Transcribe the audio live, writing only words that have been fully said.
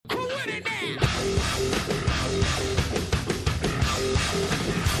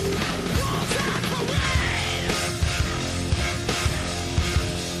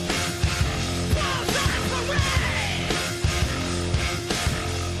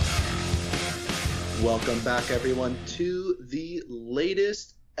Welcome back, everyone, to the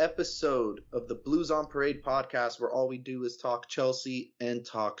latest episode of the Blues on Parade podcast, where all we do is talk Chelsea and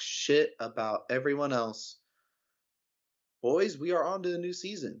talk shit about everyone else. Boys, we are on to a new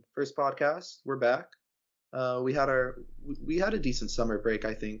season. First podcast, we're back. We had a decent summer break,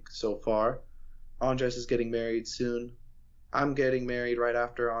 I think, so far. Andres is getting married soon. I'm getting married right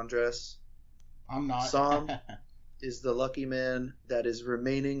after Andres. I'm not. Sam is the lucky man that is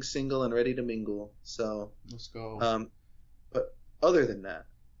remaining single and ready to mingle. So let's go. But other than that,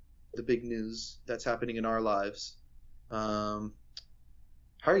 the big news that's happening in our lives. How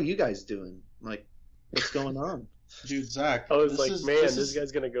are you guys doing? Like, what's going on? Dude, Zach. I was like, this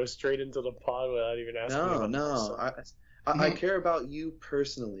guy's gonna go straight into the pod without even asking. No. I care about you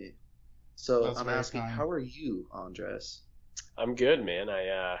personally. So That's I'm very asking, kind. how are you, Andres? I'm good, man.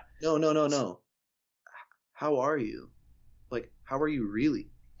 No. How are you? Like, how are you really?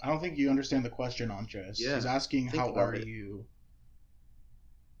 I don't think you understand the question, Andres. Yeah, He's asking, think how about are it. you?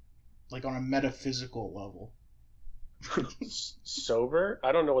 Like, on a metaphysical level. Sober?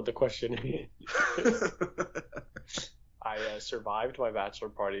 I don't know what the question is. I survived my bachelor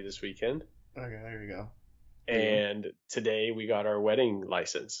party this weekend, Okay, there you go. and today we got our wedding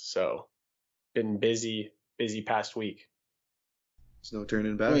license. So, been busy past week. There's no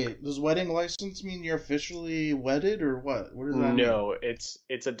turning back. Wait, does wedding license mean you're officially wedded, or what? What does that mean? No, it's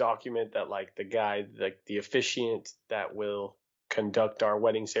a document that like the officiant that will conduct our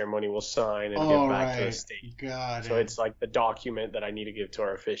wedding ceremony will sign and Oh, give back to the right. state. Got So it. it's like the document that I need to give to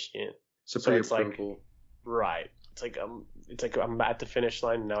our officiant. So So it's like- pre-approval. Right. It's like I'm at the finish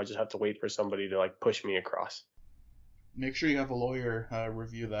line and now I just have to wait for somebody to like push me across. Make sure you have a lawyer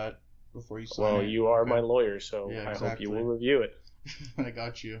review that before you sign Well, it. you are Okay. my lawyer, so Yeah, I hope exactly. you will review it. I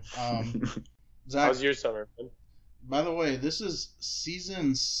got you. Zach, How's your summer, man? by the way, this is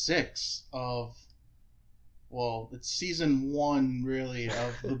season 6 of, well, it's season 1 really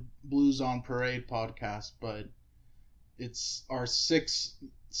of the Blues on Parade podcast, but it's our 6th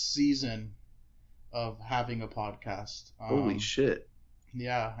season of having a podcast. Holy shit.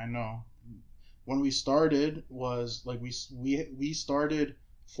 Yeah, I know. When we started was like we started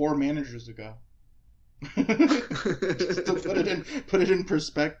 4 managers ago. Just to put it in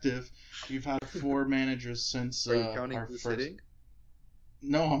perspective, we've had 4 managers since Are you counting our who's first. hitting?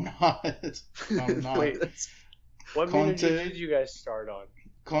 No, I'm not. I'm not. Wait, what Conte. manager did you guys start on?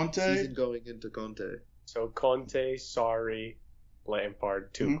 Conte. Season going into Conte. So Conte, Sarri,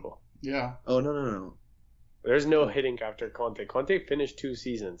 Lampard, Tuchel. Yeah. Oh, no. There's no hitting after Conte. Conte finished 2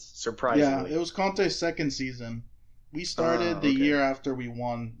 seasons, Yeah, surprisingly. it was Conte's second season. We started the okay. year after we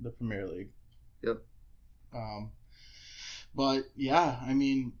won the Premier League. Yep. But yeah, I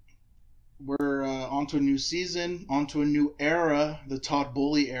mean, we're onto a new season, onto a new era, the Todd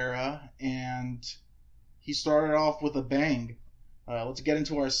Boehly era, and he started off with a bang. Let's get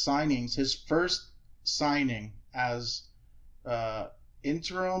into our signings. His first signing as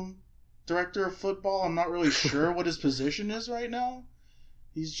interim director of football. I'm not really sure what his position is right now.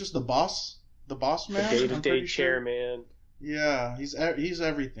 He's just the boss man. The I'm day-to-day pretty sure. chairman. Yeah, he's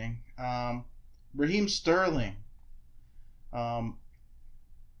everything. Raheem Sterling,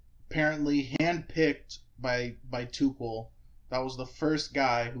 apparently handpicked by Tuchel. That was the first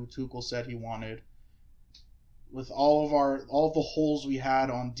guy who Tuchel said he wanted. With all the holes we had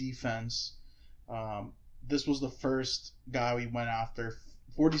on defense, this was the first guy we went after.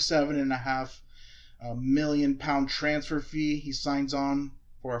 47.5 million pound transfer fee. He signs on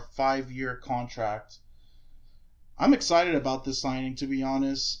for a 5-year contract. I'm excited about this signing, to be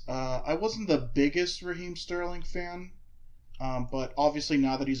honest. I wasn't the biggest Raheem Sterling fan, but obviously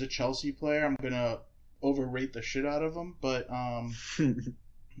now that he's a Chelsea player, I'm gonna overrate the shit out of him. But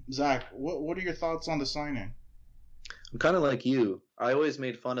Zach, what are your thoughts on the signing? I'm kind of like you. I always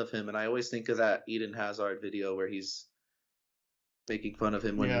made fun of him, and I always think of that Eden Hazard video where he's making fun of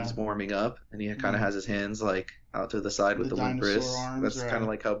him when Yeah. he's warming up, and he kind of has his hands like out to the side with The the limp dinosaur wrists. arms, That's right. kind of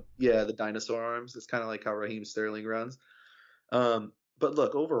like how, the dinosaur arms. It's kind of like how Raheem Sterling runs. But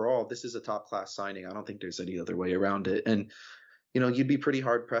look, overall, this is a top class signing. I don't think there's any other way around it. And you'd be pretty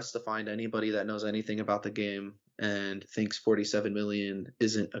hard pressed to find anybody that knows anything about the game and thinks 47 million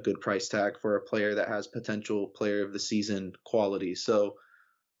isn't a good price tag for a player that has potential player of the season quality. So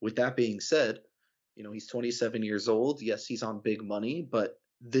with that being said, he's 27 years old. Yes, he's on big money, but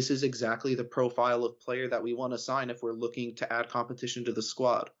this is exactly the profile of player that we want to sign if we're looking to add competition to the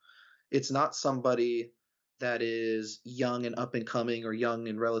squad. It's not somebody that is young and up and coming or young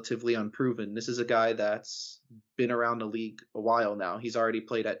and relatively unproven. This is a guy that's been around the league a while now. He's already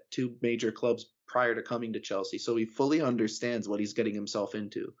played at 2 major clubs prior to coming to Chelsea, so he fully understands what he's getting himself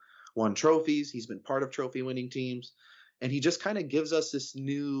into. won trophies. He's been part of trophy winning teams. And he just kind of gives us this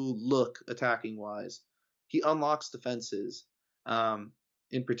new look attacking wise. He unlocks defenses,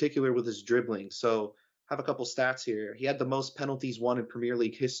 in particular with his dribbling. So I have a couple stats here. He had the most penalties won in Premier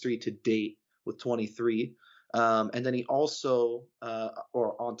League history to date with 23. And then he also,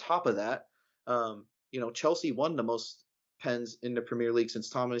 or on top of that, Chelsea won the most pens in the Premier League since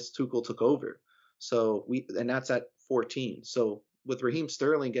Thomas Tuchel took over. And that's at 14. So with Raheem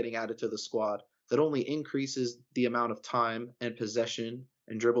Sterling getting added to the squad, that only increases the amount of time and possession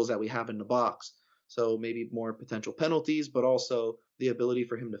and dribbles that we have in the box. So maybe more potential penalties, but also the ability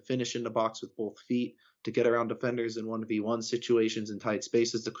for him to finish in the box with both feet, to get around defenders in 1v1 situations in tight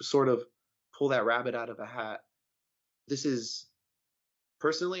spaces, to sort of pull that rabbit out of a hat. This is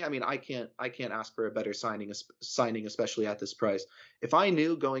personally, I mean, I can't ask for a better signing, especially at this price. If I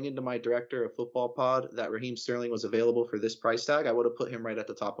knew going into my director of football pod that Raheem Sterling was available for this price tag, I would have put him right at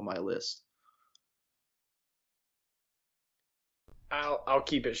the top of my list. I'll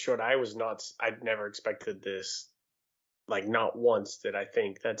keep it short. I'd never expected this. Like, not once did I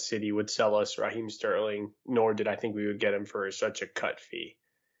think that City would sell us Raheem Sterling, nor did I think we would get him for such a cut fee.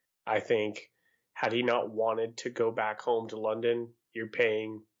 I think had he not wanted to go back home to London, you're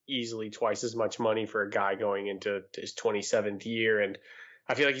paying easily twice as much money for a guy going into his 27th year. And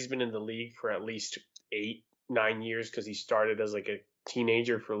I feel like he's been in the league for at least 8-9 years because he started as like a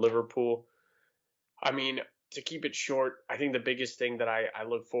teenager for Liverpool. I mean, to keep it short, I think the biggest thing that I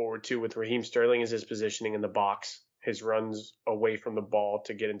look forward to with Raheem Sterling is his positioning in the box, his runs away from the ball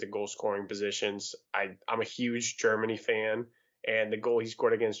to get into goal-scoring positions. I'm a huge Germany fan, and the goal he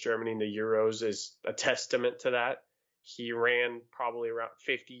scored against Germany in the Euros is a testament to that. He ran probably around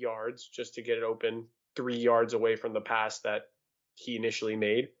 50 yards just to get it open 3 yards away from the pass that he initially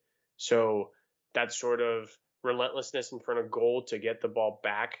made. So that sort of relentlessness in front of goal to get the ball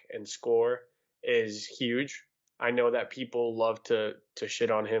back and score is huge. I know that people love to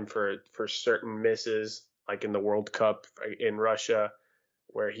shit on him for certain misses, like in the World Cup in Russia,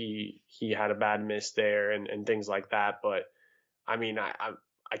 where he had a bad miss there and things like that. But I mean,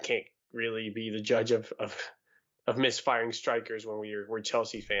 I can't really be the judge of misfiring strikers when we're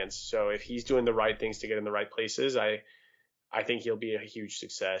Chelsea fans. So if he's doing the right things to get in the right places, I think he'll be a huge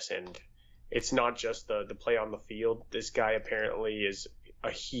success. And it's not just the play on the field. This guy apparently is a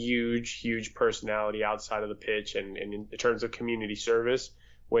huge personality outside of the pitch and in terms of community service,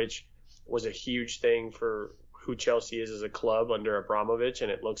 which was a huge thing for who Chelsea is as a club under Abramovich. And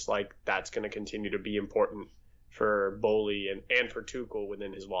it looks like that's going to continue to be important for Bowley and for Tuchel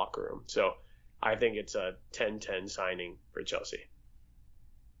within his locker room. So I think it's a 10-10 signing for Chelsea.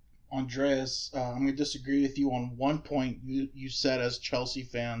 Andreas, I'm going to disagree with you on one point. You said as Chelsea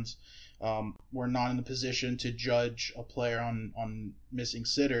fans, we're not in the position to judge a player on missing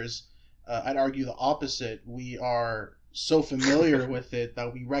sitters. I'd argue the opposite. We are so familiar with it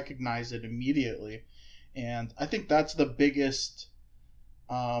that we recognize it immediately. And I think that's the biggest,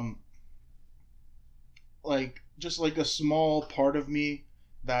 just like a small part of me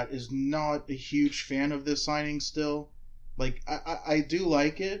that is not a huge fan of this signing still. Like, I do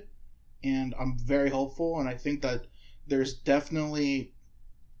like it, and I'm very hopeful, and I think that there's definitely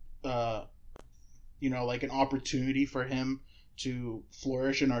like an opportunity for him to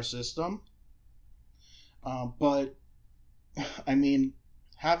flourish in our system. But I mean,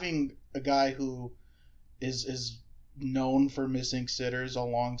 having a guy who is known for missing sitters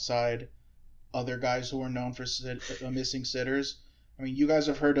alongside other guys who are known for missing sitters. I mean, you guys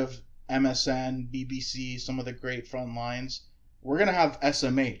have heard of MSN, BBC, some of the great front lines. We're gonna have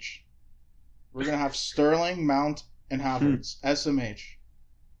SMH. We're gonna have Sterling, Mount, and Havertz. SMH.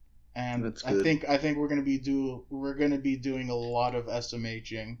 And I think we're gonna be doing a lot of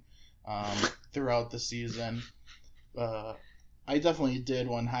SMHing throughout the season. I definitely did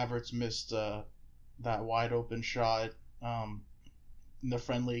when Havertz missed that wide open shot in the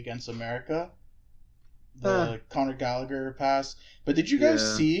friendly against America, the Conor Gallagher pass. But did you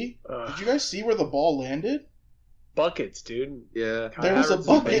guys see? Did you guys see where the ball landed? Buckets, dude. Yeah, there was a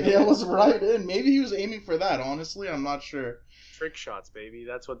bucket. It was right in. Maybe he was aiming for that. Honestly, I'm not sure. Trick shots, baby.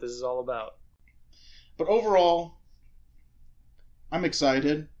 That's what this is all about. But overall, I'm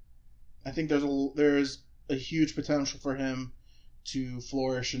excited. I think there's a huge potential for him to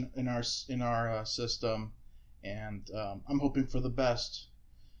flourish in our system, and I'm hoping for the best.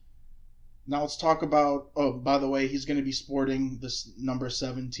 Now let's talk about. Oh, by the way, he's going to be sporting this number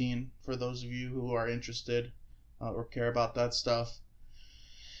 17 for those of you who are interested or care about that stuff.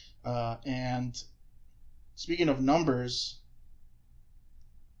 And speaking of numbers,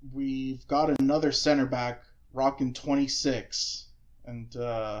 we've got another center back rocking 26, and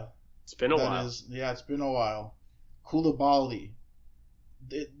It's been a while. It's been a while. Koulibaly.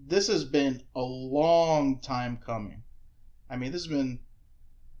 This has been a long time coming. I mean, this has been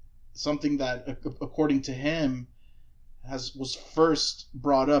something that, according to him, was first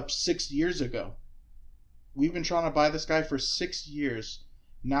brought up 6 years ago. We've been trying to buy this guy for 6 years.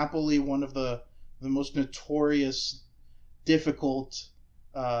 Napoli, one of the most notorious, difficult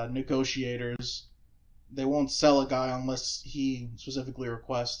negotiators. They won't sell a guy unless he specifically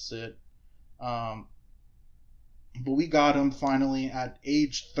requests it. But we got him finally at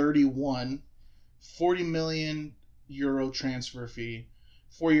age 31, 40 million euro transfer fee,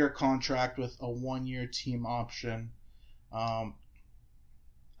 4-year contract with a 1-year team option. I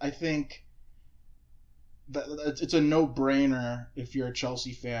think that it's a no-brainer if you're a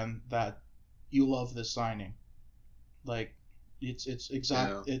Chelsea fan that you love this signing. Like,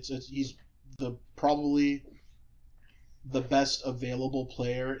 he's probably the best available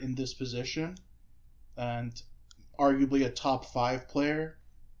player in this position, and arguably a top 5 player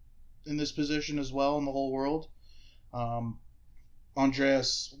in this position as well in the whole world.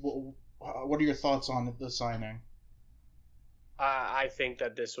 Andreas, what are your thoughts on the signing? I think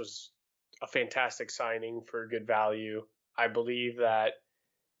that this was a fantastic signing for good value. I believe that,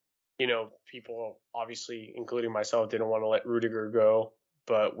 people, obviously, including myself, didn't want to let Rudiger go,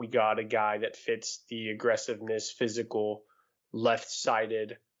 but we got a guy that fits the aggressiveness, physical,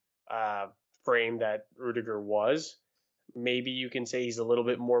 left-sided frame that Rudiger was. Maybe you can say he's a little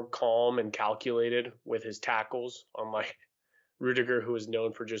bit more calm and calculated with his tackles, unlike Rudiger, who is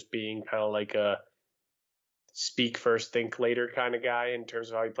known for just being kind of like a speak first, think later kind of guy in terms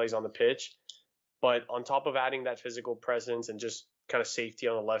of how he plays on the pitch. But on top of adding that physical presence and just kind of safety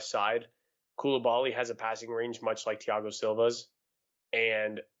on the left side, Koulibaly has a passing range much like Thiago Silva's.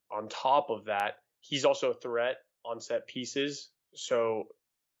 And on top of that, he's also a threat on set pieces. So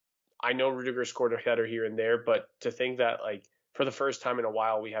I know Rudiger scored a header here and there, but to think that, like, for the first time in a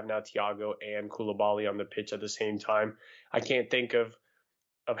while, we have now Thiago and Koulibaly on the pitch at the same time. I can't think of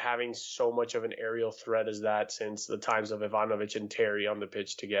having so much of an aerial threat as that since the times of Ivanovic and Terry on the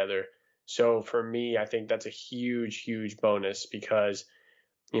pitch together. So for me, I think that's a huge, huge bonus because,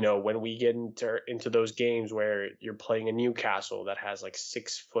 when we get into those games where you're playing a Newcastle that has like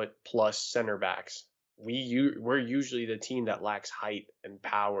 6-foot+ center backs, we're usually the team that lacks height and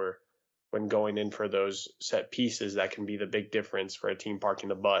power when going in for those set pieces that can be the big difference for a team parking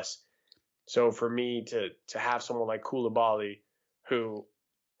the bus. So for me to have someone like Koulibaly, who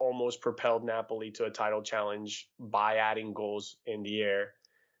almost propelled Napoli to a title challenge by adding goals in the air,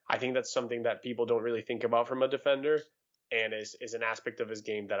 I think that's something that people don't really think about from a defender, and is an aspect of his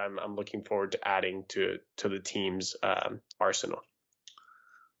game that I'm looking forward to adding to the team's arsenal.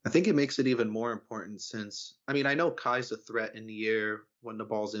 I think it makes it even more important since, I know Kai's a threat in the air when the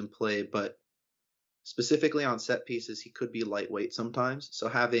ball's in play, but specifically on set pieces, he could be lightweight sometimes. So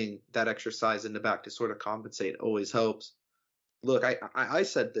having that extra size in the back to sort of compensate always helps. Look, I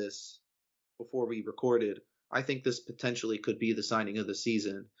said this before we recorded. I think this potentially could be the signing of the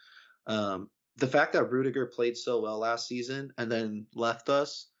season. The fact that Rudiger played so well last season and then left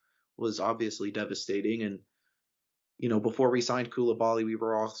us was obviously devastating. And, before we signed Koulibaly, we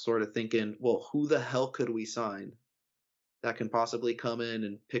were all sort of thinking, well, who the hell could we sign that can possibly come in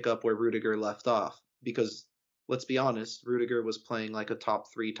and pick up where Rudiger left off? Because let's be honest, Rudiger was playing like a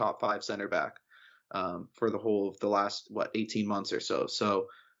top 3, top 5 center back for the whole of the last, 18 months or so. So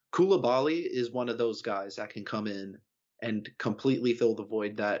Koulibaly is one of those guys that can come in and completely fill the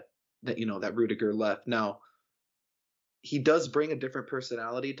void that Rudiger left. Now, he does bring a different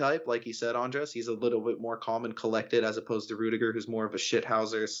personality type, like he said, Andres. He's a little bit more calm and collected as opposed to Rudiger, who's more of a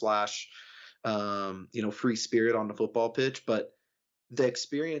shithouser / free spirit on the football pitch. But the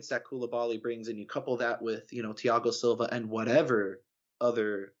experience that Koulibaly brings, and you couple that with, Thiago Silva and whatever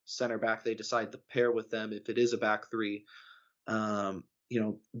other center back they decide to pair with them, if it is a back 3,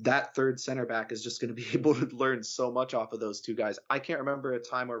 that third center back is just going to be able to learn so much off of those two guys. I can't remember a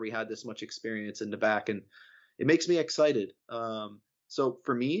time where we had this much experience in the back, and it makes me excited. So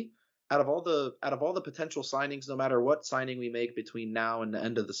for me, out of all the potential signings, no matter what signing we make between now and the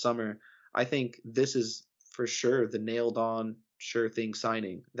end of the summer, I think this is for sure the nailed on sure thing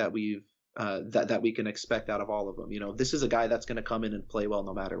signing that we've that we can expect out of all of them. This is a guy that's going to come in and play well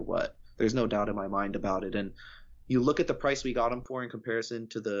no matter what. There's no doubt in my mind about it. And you look at the price we got him for in comparison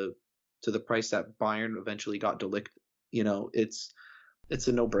to the price that Bayern eventually got De Ligt. It's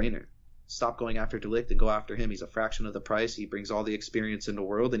a no-brainer. Stop going after De Ligt and go after him. He's a fraction of the price. He brings all the experience in the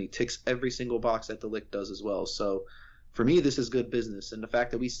world, and he ticks every single box that De Ligt does as well. So For me, this is good business, and the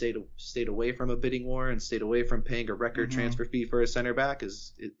fact that we stayed away from a bidding war and stayed away from paying a record transfer fee for a center back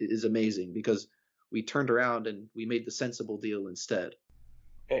is amazing, because we turned around and we made the sensible deal instead.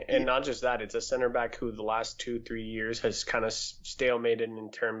 And not just that, it's a center back who the last 2-3 years has kind of stalemated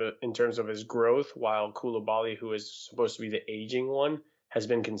in terms of his growth, while Koulibaly, who is supposed to be the aging one, has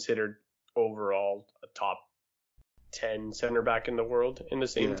been considered overall a top 10 center back in the world in the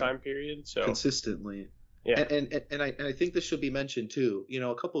same time period. So consistently. Yeah. And I think this should be mentioned too. You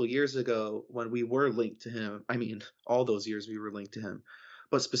know, a couple of years ago when we were linked to him, I mean, all those years we were linked to him,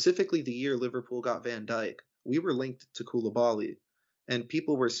 but specifically the year Liverpool got Van Dijk, we were linked to Koulibaly, and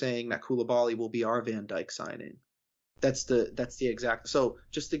people were saying that Koulibaly will be our Van Dijk signing. That's the exact. So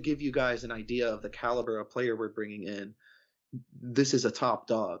just to give you guys an idea of the caliber of player we're bringing in, this is a top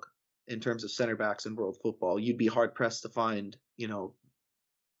dog in terms of center backs in world football. You'd be hard pressed to find, you know,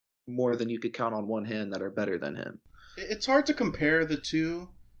 more than you could count on one hand that are better than him. It's hard to compare the two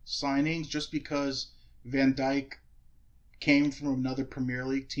signings just because Van Dijk came from another Premier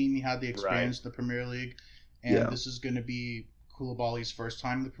League team. He had the experience in the Premier League, and this is going to be Koulibaly's first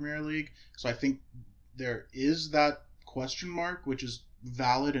time in the Premier League. So I think there is that question mark, which is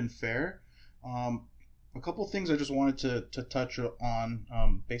valid and fair. A couple of things I just wanted to touch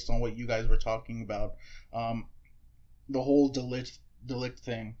on based on what you guys were talking about. The whole De Ligt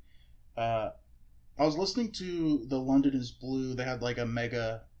thing. I was listening to the London is Blue. They had like a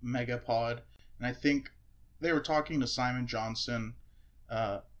mega pod, and I think they were talking to Simon Johnson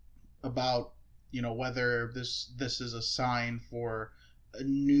about, you know, whether this is a sign for a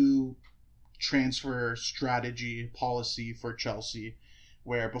new transfer strategy policy for Chelsea,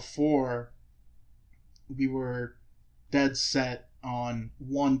 where before we were dead set on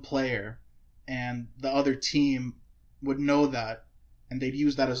one player, and the other team would know that, and they'd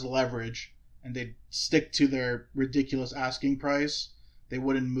use that as leverage, and they'd stick to their ridiculous asking price. They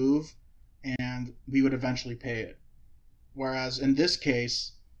wouldn't move, and we would eventually pay it. Whereas in this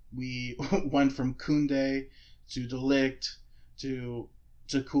case, we went from Koundé to De Ligt to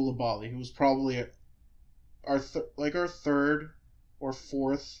Koulibaly, who was probably our third or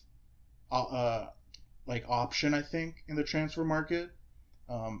fourth option, I think, in the transfer market,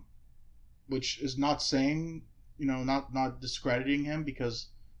 which is not saying, you know, not discrediting him, because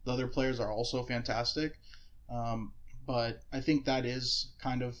the other players are also fantastic. But I think that is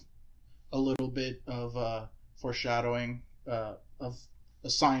kind of a little bit of foreshadowing of a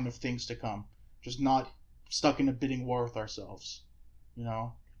sign of things to come. Just not stuck in a bidding war with ourselves, you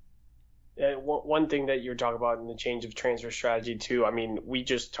know? One thing that you're talking about in the change of transfer strategy too, I mean, we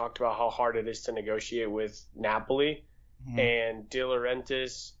just talked about how hard it is to negotiate with Napoli, and De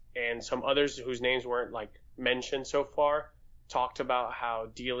Laurentiis and some others whose names weren't like mentioned so far talked about how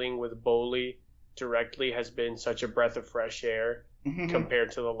dealing with Boli directly has been such a breath of fresh air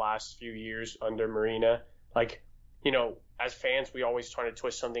compared to the last few years under Marina. Like, you know, as fans, we always try to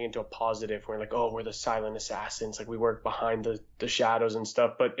twist something into a positive. We're like, oh, we're the silent assassins. Like, we work behind the shadows and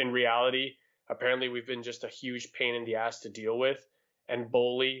stuff. But in reality, apparently we've been just a huge pain in the ass to deal with. And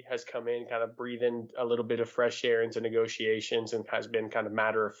Boli has come in, kind of breathing a little bit of fresh air into negotiations, and has been kind of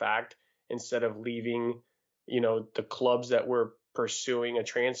matter of fact, instead of leaving, you know, the clubs that we're pursuing a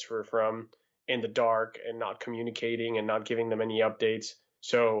transfer from in the dark and not communicating and not giving them any updates.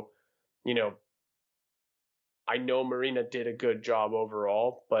 So, you know, I know Marina did a good job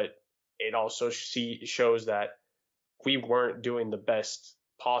overall, but it also shows that we weren't doing the best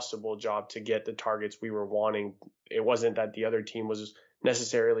possible job to get the targets we were wanting. It wasn't that the other team was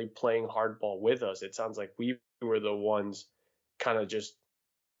necessarily playing hardball with us. It sounds like we were the ones kind of just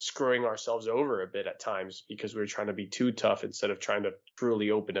screwing ourselves over a bit at times because we were trying to be too tough instead of trying to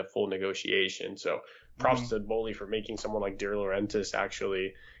truly open a full negotiation. So props to Boli for making someone like De Laurentiis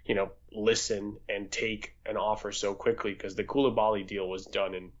actually, you know, listen and take an offer so quickly, because the Koulibaly deal was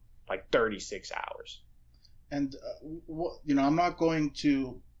done in like 36 hours. And, you know, I'm not going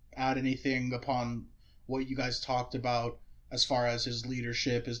to add anything upon what you guys talked about as far as his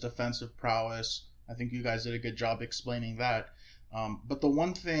leadership, his defensive prowess. I think you guys did a good job explaining that. But the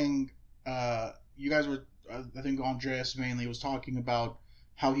one thing you guys were, I think Andreas mainly was talking about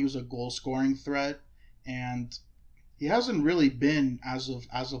how he was a goal scoring threat, and he hasn't really been as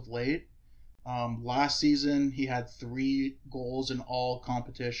of late. Last season he had 3 goals in all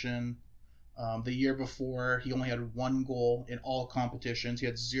competition. The year before he only had 1 goal in all competitions. He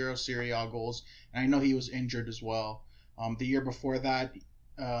had 0 Serie A goals, and I know he was injured as well. The year before that,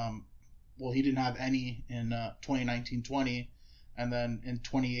 he didn't have any in 2019-20. And then in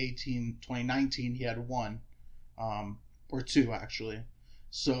 2018-2019, he had 1, or 2 actually.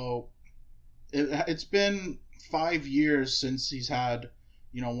 So it's been 5 years since he's had,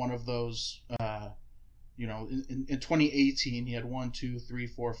 one of those. In 2018 he had 1, 2, 3,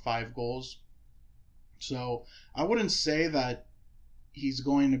 4, 5 goals. So I wouldn't say that he's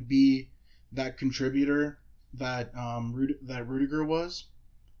going to be that contributor that that Rudiger was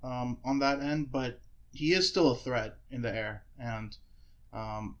on that end, but he is still a threat in the air, and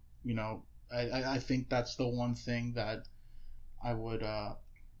I think that's the one thing that I would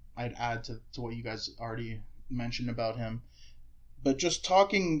I'd add to what you guys already mentioned about him. But just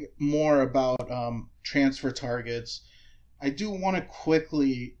talking more about transfer targets, I do want to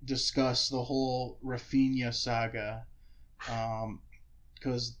quickly discuss the whole Rafinha saga,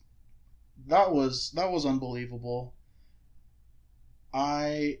 because that was unbelievable.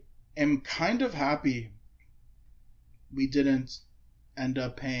 I am kind of happy we didn't end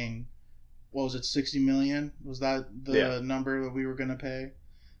up paying. What was it, 60 million? Was that the number that we were going to pay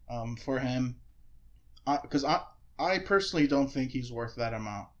for him? Because I personally don't think he's worth that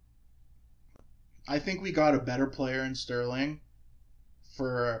amount. I think we got a better player in Sterling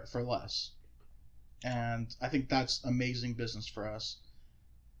for less. And I think that's amazing business for us.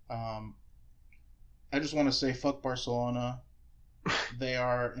 I just want to say, fuck Barcelona. They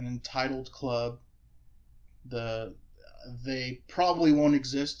are an entitled club. They probably won't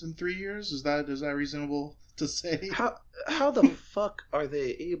exist in 3 years. Is that reasonable to say? How the fuck are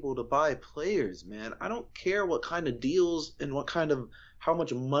they able to buy players, man? I don't care what kind of deals and how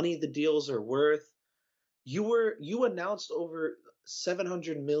much money the deals are worth. You announced over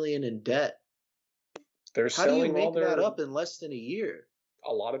 700 million in debt. How do you make that up in less than a year?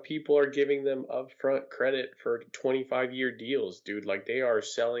 A lot of people are giving them upfront credit for 25-year deals, dude. Like, they are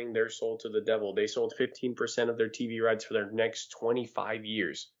selling their soul to the devil. They sold 15% of their TV rights for their next 25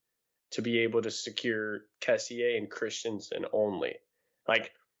 years to be able to secure Kessié and Christensen only.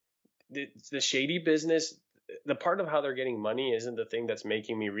 Like, the shady business, the part of how they're getting money isn't the thing that's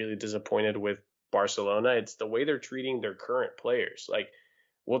making me really disappointed with Barcelona. It's the way they're treating their current players. Like,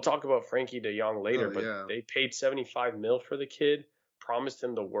 we'll talk about Frankie de Jong later, but they paid 75 mil for the kid, promised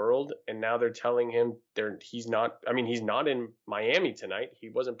him the world, and now they're telling him he's not in Miami tonight. He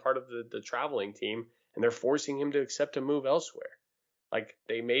wasn't part of the traveling team, and they're forcing him to accept a move elsewhere. Like,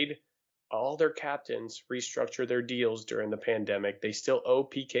 they made all their captains restructure their deals during the pandemic. They still owe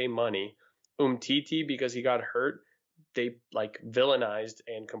PK money. Umtiti, because he got hurt, they villainized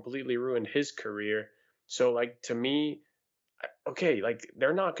and completely ruined his career. So to me, okay,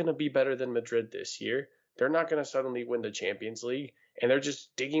 they're not going to be better than Madrid this year. They're not going to suddenly win the Champions League, and they're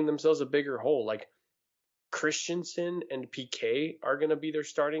just digging themselves a bigger hole. Christensen and PK are going to be their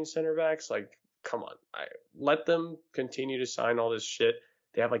starting center backs. Come on, let them continue to sign all this shit.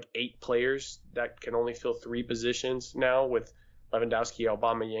 They have 8 players that can only fill 3 positions now with Lewandowski,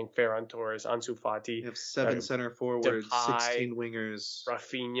 Aubameyang, Ferran Torres, Ansu Fati. You have 7 center forwards, Depay, 16 wingers,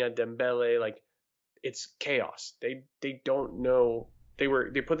 Rafinha, Dembele. It's chaos. They don't know.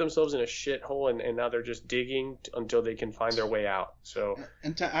 They put themselves in a shithole, and now they're just digging until they can find their way out. So,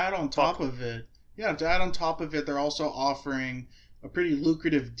 and to add on top of it, they're also offering a pretty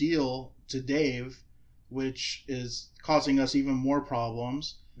lucrative deal to Dave, which is causing us even more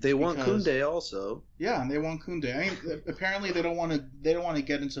problems. They want Koundé also. Yeah, and they want Koundé. I mean, apparently they don't want to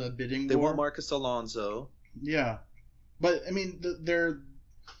get into a bidding war. They want Marcus Alonso. Yeah, but I mean, they're,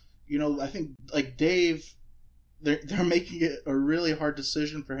 I think Dave, they're making it a really hard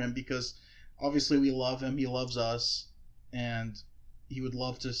decision for him, because obviously we love him, he loves us, and he would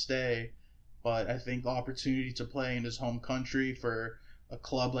love to stay. But I think the opportunity to play in his home country for a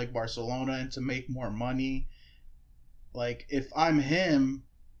club like Barcelona and to make more money, if I'm him,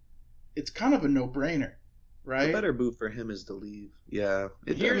 it's kind of a no-brainer, right? The better move for him is to leave. Yeah.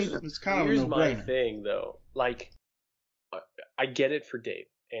 It's kind of a no-brainer. Here's my thing, though. I get it for Dave,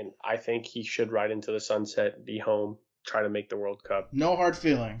 and I think he should ride into the sunset, be home, try to make the World Cup. No hard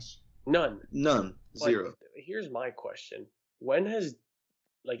feelings. None. Zero. Here's my question. When has,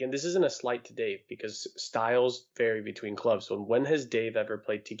 and this isn't a slight to Dave, because styles vary between clubs, so when has Dave ever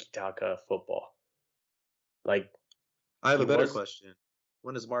played tiki-taka football? I have a better question.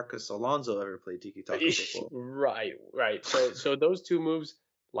 When has Marcus Alonso ever played tiki-taka football? Right. So those 2 moves,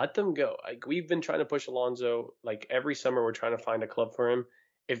 let them go. We've been trying to push Alonso. Every summer we're trying to find a club for him.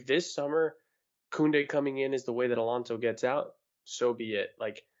 If this summer Koundé coming in is the way that Alonso gets out, so be it.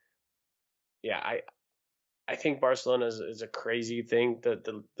 I think Barcelona is a crazy thing.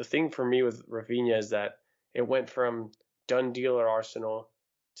 The thing for me with Rafinha is that it went from done deal at Arsenal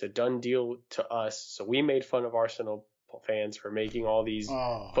to done deal to us. So we made fun of Arsenal fans for making all these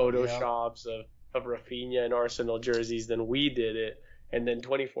photoshops of Rafinha and Arsenal jerseys. Then we did it, and then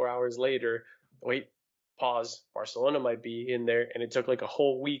 24 hours later, wait, pause, Barcelona might be in there, and it took like a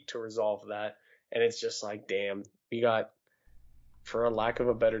whole week to resolve that. And it's just like, damn, we got, for a lack of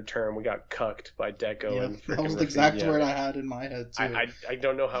a better term, we got cucked by Deco and that was freaking the exact Rafinha. word I had in my head too. I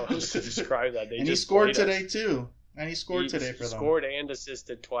don't know how else to describe that. They and just he scored played us. today too. And he scored today for them. Scored and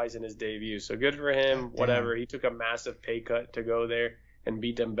assisted twice in his debut. So good for him. God, whatever. He took a massive pay cut to go there and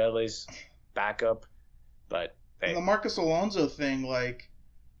beat Dembele's backup. But hey. And the Marcus Alonso thing, like,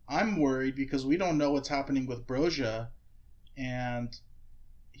 I'm worried because we don't know what's happening with Broja, and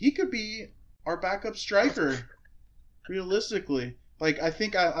he could be our backup striker. Realistically, like, I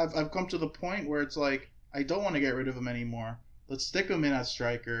think I've come to the point where it's like I don't want to get rid of him anymore. Let's stick him in at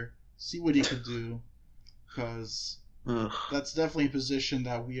striker, see what he could do. Because that's definitely a position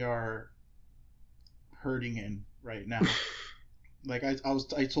that we are hurting in right now. Like I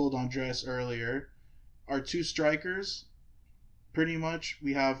told Andreas earlier, our two strikers, pretty much,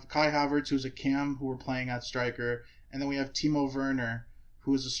 we have Kai Havertz, who's a cam, who we're playing at striker, and then we have Timo Werner,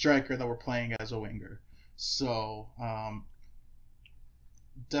 who is a striker that we're playing as a winger. So,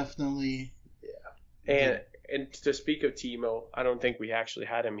 definitely. Yeah. And to speak of Timo, I don't think we actually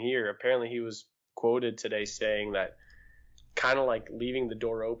had him here. Apparently he was quoted today saying that kind of like leaving the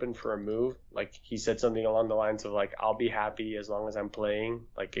door open for a move. Like he said something along the lines of like, I'll be happy as long as I'm playing.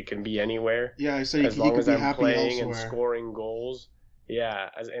 Like it can be anywhere. Yeah, I said as long as I'm playing elsewhere. and scoring goals. Yeah,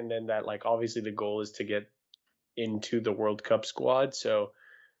 and then that like obviously the goal is to get into the World Cup squad. So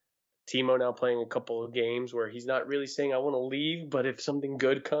Timo now playing a couple of games where he's not really saying I want to leave, but if something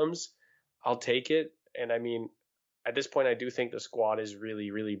good comes, I'll take it. And I mean, at this point, I do think the squad is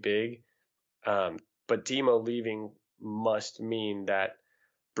really, really big. But Timo leaving must mean that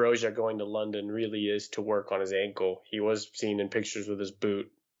Broja going to London really is to work on his ankle. He was seen in pictures with his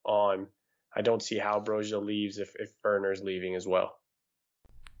boot on. I don't see how Broja leaves if Werner's leaving as well.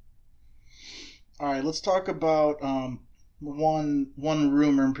 All right, let's talk about one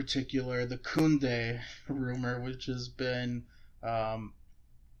rumor in particular, the Koundé rumor, which has been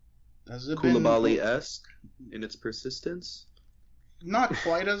Koulibaly-esque in its persistence. Not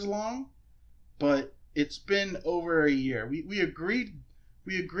quite as long, but it's been over a year. We agreed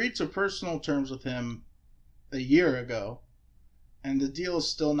to personal terms with him a year ago, and the deal is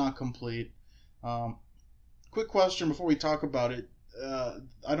still not complete. Quick question before we talk about it.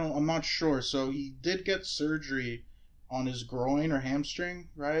 I'm not sure. So he did get surgery on his groin or hamstring,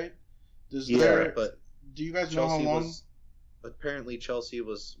 right? But do you guys Chelsea know how long? Apparently Chelsea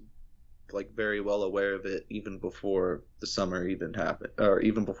was like very well aware of it even before the summer even happened, or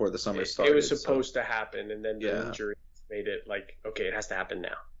even before the summer started. It was supposed to happen, and then the injury made it like, okay, it has to happen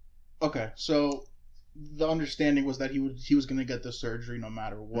now. Okay, so the understanding was that he was going to get the surgery no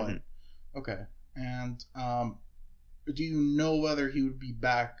matter what. Mm-hmm. Okay, and do you know whether he would be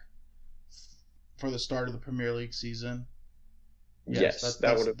back for the start of the Premier League season? Yes,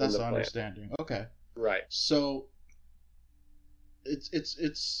 that would have been the plan. Understanding. Okay, right. So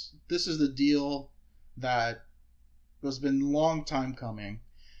it's this is the deal that has been a long time coming.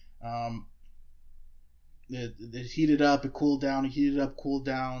 It heated up, it cooled down, it heated up, cooled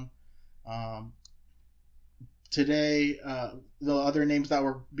down. Today, the other names that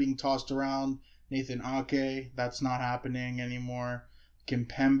were being tossed around, Nathan Ake, that's not happening anymore.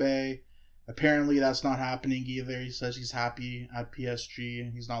 Kimpembe, apparently that's not happening either. He says he's happy at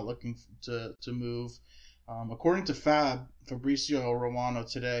PSG. He's not looking to move. According to Fabrizio Romano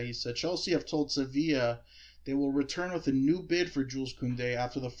today, he said Chelsea have told Sevilla they will return with a new bid for Jules Koundé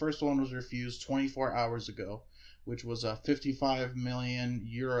after the first one was refused 24 hours ago, which was 55 million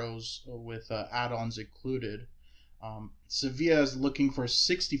euros with add-ons included. Sevilla is looking for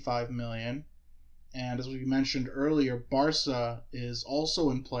 65 million, and as we mentioned earlier, Barca is also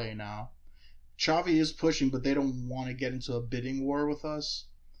in play now. Xavi is pushing, but they don't want to get into a bidding war with us.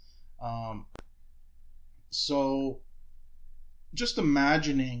 So, just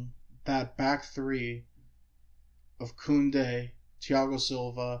imagining that back three of Koundé, Thiago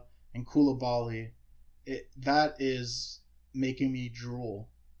Silva, and Koulibaly, that is making me drool.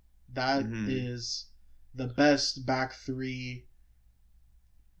 That is the best back three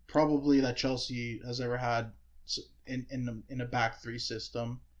probably that Chelsea has ever had in a back three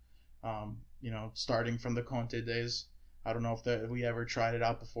system. Starting from the Conte days. I don't know if we ever tried it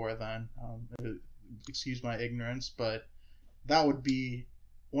out before then. Excuse my ignorance, but that would be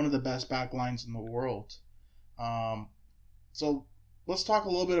one of the best back lines in the world. So let's talk a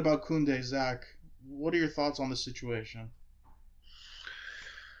little bit about Koundé. Zach, what are your thoughts on the situation?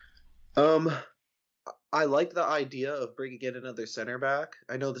 I like the idea of bringing in another center back.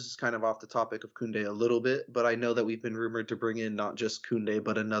 I know this is kind of off the topic of Koundé a little bit, but I know that we've been rumored to bring in not just Koundé,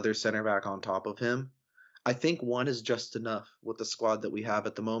 but another center back on top of him. I think one is just enough with the squad that we have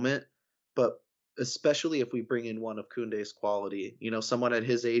at the moment, but especially if we bring in one of Koundé's quality, someone at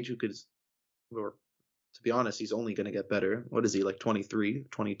his age who could, or to be honest, he's only going to get better. What is he, like 23,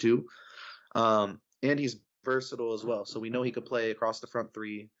 22? And he's versatile as well. So we know he could play across the front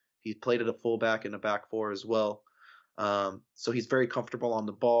three. He played at a fullback and a back four as well. So he's very comfortable on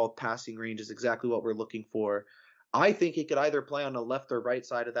the ball. Passing range is exactly what we're looking for. I think he could either play on the left or right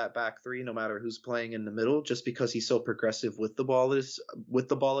side of that back three, no matter who's playing in the middle, just because he's so progressive with the ball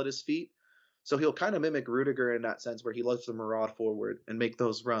at his feet. So he'll kind of mimic Rudiger in that sense, where he loves to maraud forward and make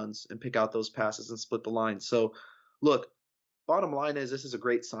those runs and pick out those passes and split the line. So, look, bottom line is this is a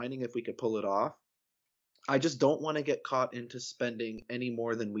great signing if we could pull it off. I just don't want to get caught into spending any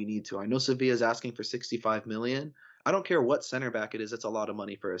more than we need to. I know Sevilla is asking for 65 million. I don't care what center back it is. It's a lot of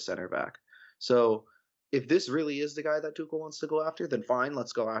money for a center back. So if this really is the guy that Tuchel wants to go after, then fine,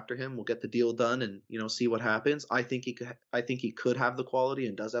 let's go after him. We'll get the deal done and see what happens. I think he could have the quality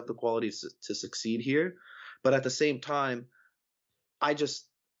and does have the quality to succeed here. But at the same time,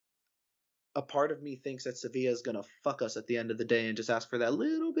 a part of me thinks that Sevilla is going to fuck us at the end of the day and just ask for that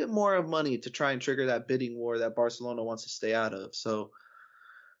little bit more of money to try and trigger that bidding war that Barcelona wants to stay out of. So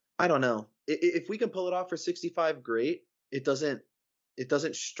I don't know. If we can pull it off for 65, great. It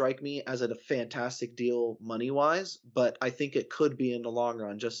doesn't strike me as a fantastic deal money-wise, but I think it could be in the long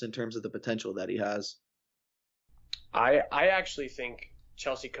run, just in terms of the potential that he has. I actually think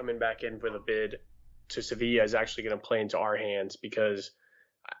Chelsea coming back in with a bid to Sevilla is actually going to play into our hands, because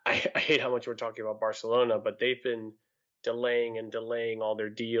I hate how much we're talking about Barcelona, but they've been delaying and delaying all their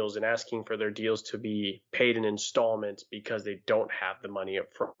deals and asking for their deals to be paid in installments because they don't have the money up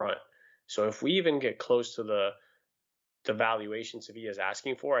front. So if we even get close to the valuation Sevilla is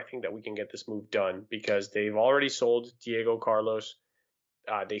asking for, I think that we can get this move done, because they've already sold Diego Carlos.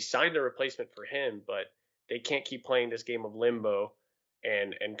 They signed a replacement for him, but they can't keep playing this game of limbo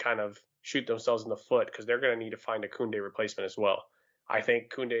and kind of shoot themselves in the foot, because they're going to need to find a Koundé replacement as well. I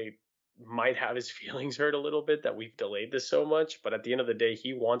think Koundé might have his feelings hurt a little bit that we've delayed this so much, but at the end of the day,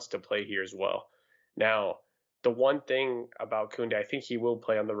 he wants to play here as well. Now, the one thing about Koundé, I think he will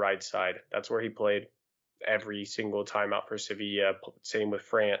play on the right side. That's where he played every single time out for Sevilla, same with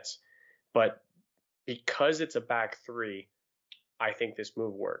France. But because it's a back three, I think this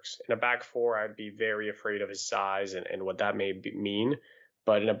move works. In a back four, I'd be very afraid of his size and what that may mean.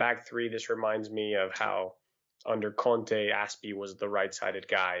 But in a back three, this reminds me of how under Conte, Aspie was the right-sided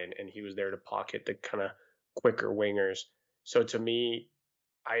guy, and he was there to pocket the kind of quicker wingers. So to me,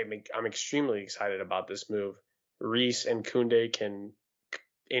 I'm extremely excited about this move. Reece and Koundé can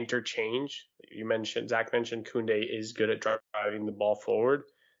interchange. Zach mentioned Koundé is good at driving the ball forward.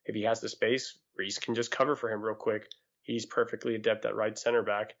 If he has the space, Reece can just cover for him real quick. He's perfectly adept at right center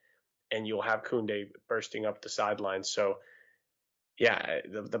back, and you'll have Koundé bursting up the sidelines. So yeah,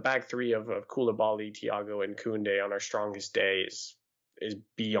 the back three of Koulibaly, Thiago, and Koundé on our strongest day is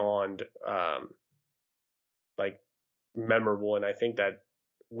beyond memorable, and I think that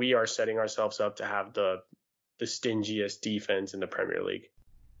we are setting ourselves up to have the stingiest defense in the Premier League.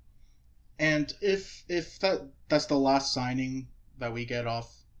 And if that's the last signing that we get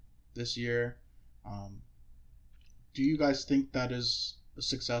off this year, do you guys think that is a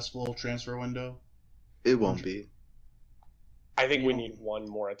successful transfer window? It won't be. I think we need one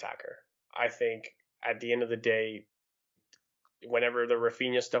more attacker. I think at the end of the day, whenever the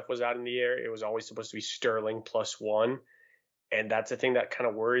Rafinha stuff was out in the air, it was always supposed to be Sterling +1. And that's the thing that kind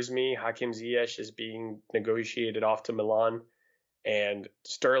of worries me. Hakim Ziyech is being negotiated off to Milan, and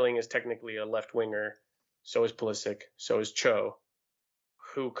Sterling is technically a left winger. So is Pulisic. So is Cho.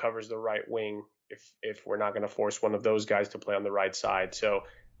 Who covers the right wing if we're not going to force one of those guys to play on the right side? So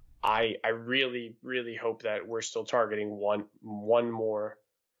I really, really hope that we're still targeting one more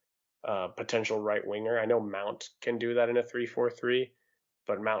potential right winger. I know Mount can do that in a 3-4-3,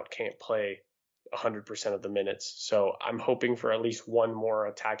 but Mount can't play 100% of the minutes. So I'm hoping for at least one more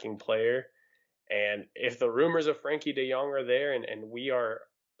attacking player. And if the rumors of Frankie de Jong are there and we are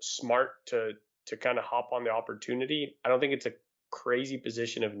smart to kind of hop on the opportunity, I don't think it's a crazy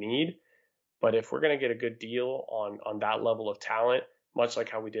position of need. But if we're going to get a good deal on that level of talent, much like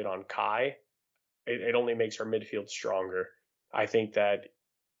how we did on Kai, it only makes our midfield stronger. I think that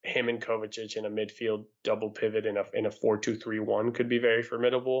him and Kovacic in a midfield double pivot in a 4-2-3-1 could be very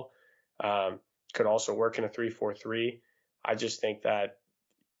formidable. Could also work in a 3-4-3. I just think that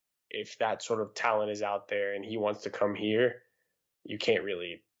if that sort of talent is out there and he wants to come here, you can't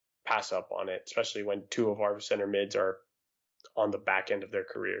really pass up on it, especially when two of our center mids are on the back end of their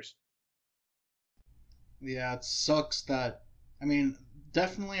careers. Yeah, it sucks that I mean,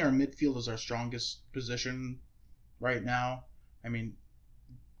 definitely our midfield is our strongest position right now. I mean,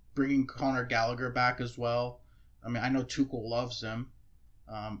 bringing Conor Gallagher back as well. I mean, I know Tuchel loves him,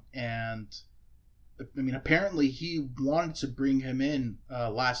 and I mean, apparently he wanted to bring him in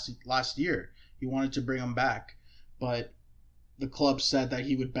last year. He wanted to bring him back, but the club said that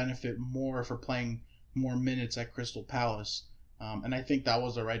he would benefit more for playing more minutes at Crystal Palace, and I think that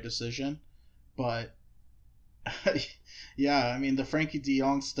was the right decision. But yeah, I mean, the Frankie De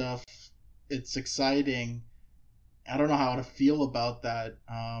Jong stuff, it's exciting. I don't know how to feel about that.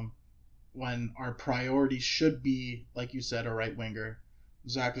 When our priority should be, like you said, a right winger.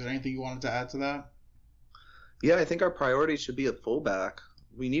 Zach, is there anything you wanted to add to that? Yeah, I think our priority should be a fullback.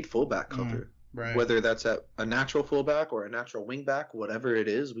 We need fullback cover. Right. Whether that's at a natural fullback or a natural wingback, whatever it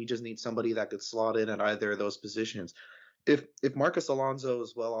is, we just need somebody that could slot in at either of those positions. If Marcus Alonso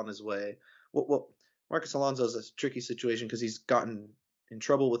is well on his way, well Marcus Alonso is a tricky situation because he's gotten in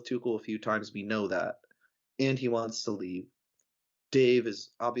trouble with Tuchel a few times. We know that, and he wants to leave. Dave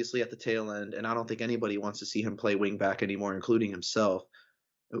is obviously at the tail end, and I don't think anybody wants to see him play wingback anymore, including himself.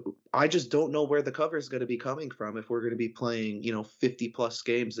 I just don't know where the cover is going to be coming from if we're going to be playing, 50 plus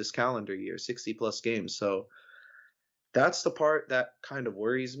games this calendar year, 60 plus games. So that's the part that kind of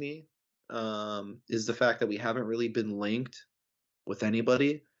worries me, is the fact that we haven't really been linked with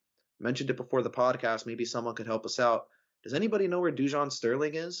anybody. I mentioned it before the podcast. Maybe someone could help us out. Does anybody know where Dujon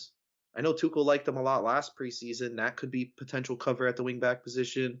Sterling is? I know Tuchel liked him a lot last preseason. That could be potential cover at the wingback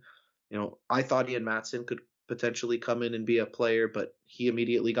position. I thought Ian Maatsen could potentially come in and be a player, but he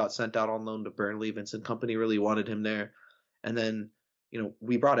immediately got sent out on loan to Burnley. Vincent Kompany really wanted him there. And then,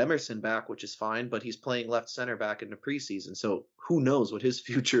 we brought Emerson back, which is fine, but he's playing left center back in the preseason. So who knows what his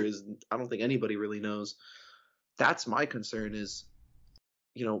future is? I don't think anybody really knows. That's my concern is,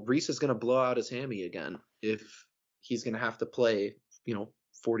 Reece is going to blow out his hammy again if he's going to have to play,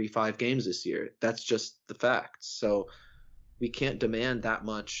 45 games this year. That's just the facts. So we can't demand that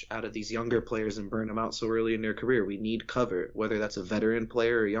much out of these younger players and burn them out so early in their career. We need cover, whether that's a veteran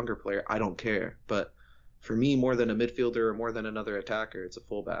player or a younger player. I don't care. But for me, more than a midfielder or more than another attacker, it's a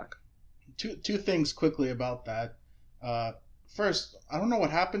fullback. Two things quickly about that. First, I don't know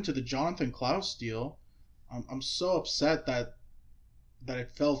what happened to the Jonathan Klaus deal. I'm so upset that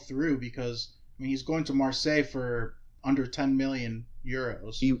it fell through because he's going to Marseille for under 10 million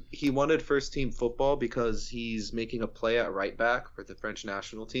euros. He wanted first team football because he's making a play at right back for the French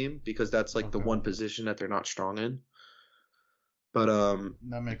national team because that's the one position that they're not strong in. But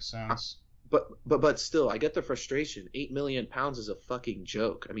that makes sense. But still, I get the frustration. £8 million is a fucking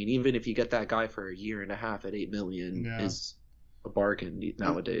joke. I mean, even if you get that guy for a year and a half at $8 million is a bargain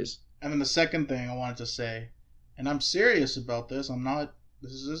nowadays. And then the second thing I wanted to say, and I'm serious about this.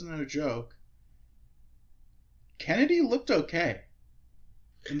 This isn't a joke. Kennedy looked okay.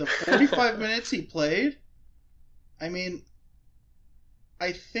 In the 45 minutes he played, I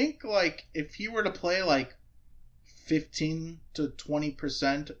think if he were to play 15 to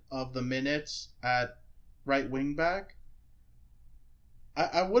 20% of the minutes at right wing back,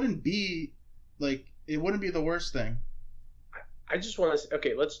 I wouldn't be it wouldn't be the worst thing. I just want to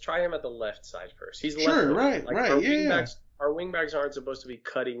okay, let's try him at the left side first. He's sure, left right, Our wingbacks aren't supposed to be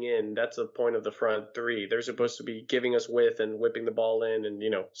cutting in. That's the point of the front three. They're supposed to be giving us width and whipping the ball in and,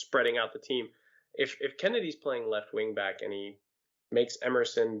 spreading out the team. If Kennedy's playing left wingback and he makes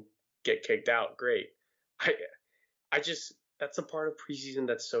Emerson get kicked out, great. I just that's a part of preseason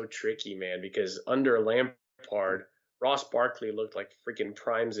that's so tricky, man, because under Lampard, Ross Barkley looked like freaking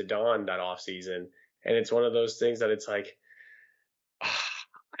prime Zidane that offseason. And it's one of those things that it's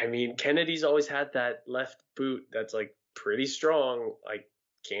Kennedy's always had that left boot that's pretty strong.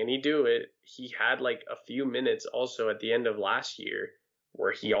 Can he do it? He had a few minutes also at the end of last year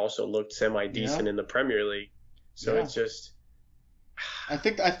where he also looked semi-decent in the Premier League. So it's just I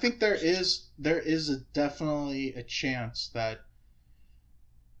think there is definitely a chance that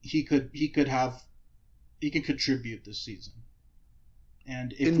he could contribute this season.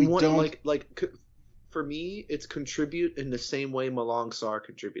 And if we don't for me, it's contribute in the same way Malang Sarr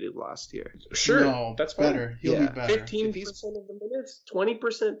contributed last year. Sure, no, that's better. He'll be better. 15% of the minutes,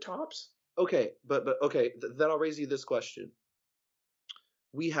 20% tops. Okay, but okay, then I'll raise you this question.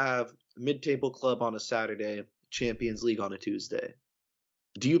 We have mid-table club on a Saturday, Champions League on a Tuesday.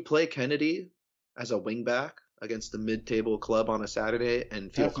 Do you play Kennedy as a wingback against the mid-table club on a Saturday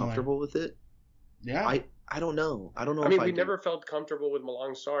and feel comfortable with it? Yeah. I don't know. I don't know. We never felt comfortable with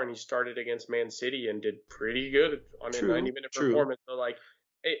Malang Sarr, and he started against Man City and did pretty good on a 90-minute performance. So,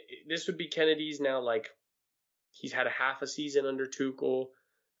 this would be Kennedy's now. He's had a half a season under Tuchel.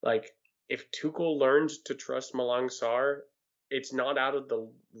 If Tuchel learns to trust Malang Sarr, it's not out of the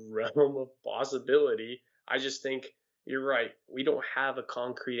realm of possibility. I just think you're right. We don't have a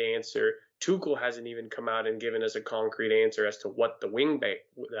concrete answer. Tuchel hasn't even come out and given us a concrete answer as to what the wing back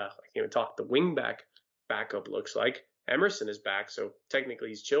backup looks like. Emerson is back, so technically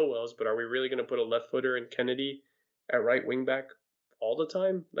he's Chilwell's, but are we really going to put a left footer in Kennedy at right wing back all the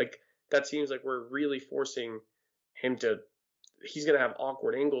time? Like, that seems like we're really forcing him to. He's going to have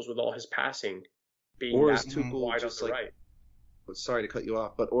awkward angles with all his passing being Or that is Tuchel wide just on the like, right. sorry to cut you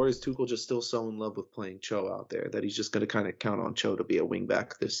off, or is Tuchel just still so in love with playing Cho out there that he's just going to kind of count on Cho to be a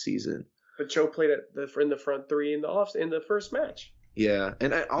wingback this season? But Cho played in the front three in the first match. Yeah,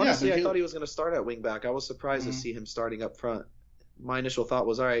 and honestly, I thought he was going to start at wingback. I was surprised to Mhm. see him starting up front. My initial thought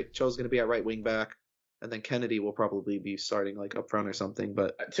was, all right, Cho's going to be at right wingback, and then Kennedy will probably be starting like up front or something.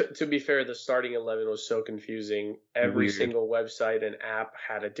 But To be fair, the starting 11 was so confusing. Every Weird. single website and app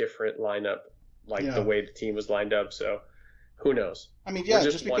had a different lineup, like Yeah. the way the team was lined up. So who knows? I mean, We're yeah,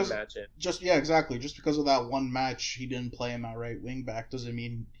 just one because match in. exactly. Just because of that one match, he didn't play him at right wing back doesn't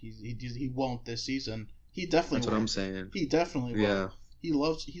mean he won't this season. He definitely that's will. what I'm saying. He definitely will.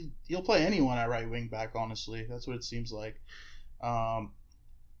 Yeah. He'll play anyone at right wing back. Honestly, that's what it seems like. All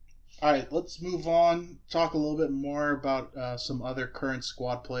right, let's move on. Talk a little bit more about some other current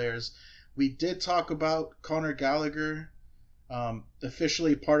squad players. We did talk about Conor Gallagher.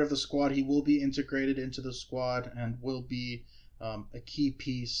 Officially part of the squad. He will be integrated into the squad and will be a key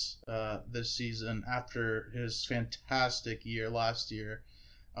piece this season after his fantastic year last year.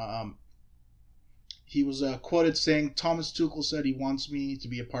 He was quoted saying, "Thomas Tuchel said he wants me to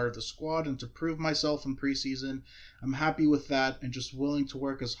be a part of the squad and to prove myself in preseason. I'm happy with that and just willing to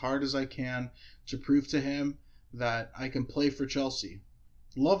work as hard as I can to prove to him that I can play for Chelsea."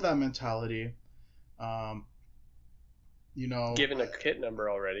 Love that mentality. Given a kit number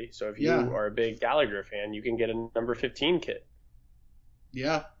already. So if you Yeah. are a big Gallagher fan, you can get a number 15 kit.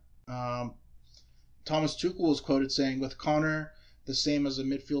 Yeah. Thomas Tuchel was quoted saying, "With Connor, the same as a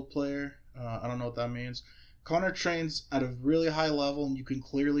midfield player." I don't know what that means. "Connor trains at a really high level, and you can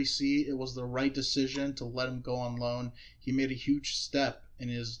clearly see it was the right decision to let him go on loan. He made a huge step in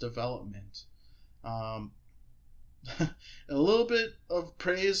his development." A little bit of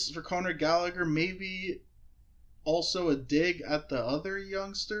praise for Conor Gallagher, maybe also a dig at the other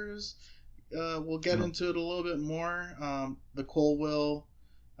youngsters. We'll get into it a little bit more. The Colwill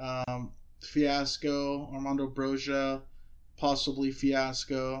fiasco, Armando Broja, possibly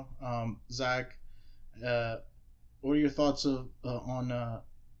fiasco. Zach, what are your thoughts on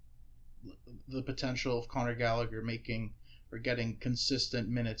the potential of Conor Gallagher making or getting consistent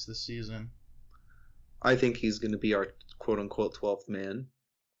minutes this season? I think he's going to be our quote-unquote 12th man.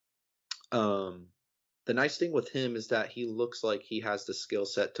 The nice thing with him is that he looks like he has the skill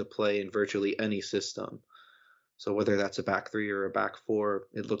set to play in virtually any system. So whether that's a back three or a back four,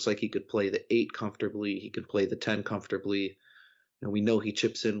 it looks like he could play the 8 comfortably. He could play the 10 comfortably. We know he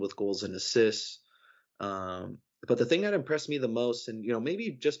chips in with goals and assists. But the thing that impressed me the most, and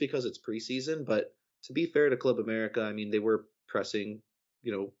maybe just because it's preseason, but to be fair to Club America, I mean, they were pressing,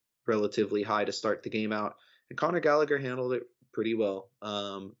 relatively high to start the game out, and Conor Gallagher handled it pretty well.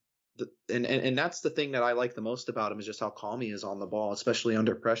 And that's the thing that I like the most about him is just how calm he is on the ball, especially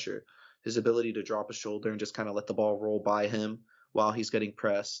under pressure. His ability to drop a shoulder and just kind of let the ball roll by him while he's getting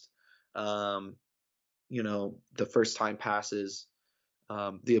pressed. The first time passes,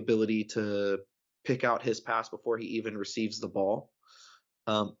 the ability to pick out his pass before he even receives the ball.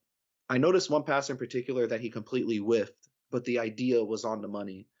 I noticed one pass in particular that he completely whiffed, but the idea was on the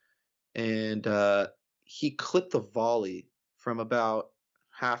money. And he clipped the volley from about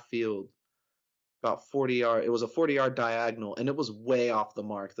half field, about 40 yard. It was a 40-yard diagonal, and it was way off the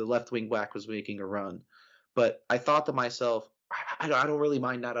mark. The left wing back was making a run. But I thought to myself, I don't really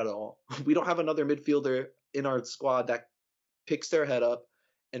mind that at all. We don't have another midfielder in our squad that picks their head up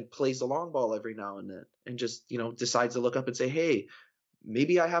and plays the long ball every now and then and just, decides to look up and say, hey,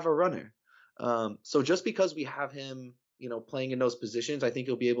 maybe I have a runner. So just because we have him, playing in those positions, I think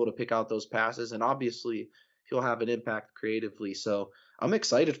he'll be able to pick out those passes, and obviously he'll have an impact creatively. So I'm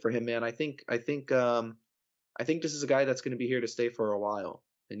excited for him, man. I think this is a guy that's going to be here to stay for a while.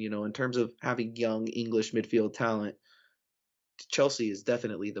 And, in terms of having young English midfield talent, Chelsea is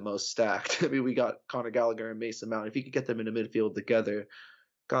definitely the most stacked. I mean, we got Conor Gallagher and Mason Mount. If you could get them in the midfield together,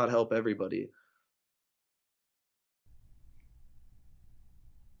 God help everybody.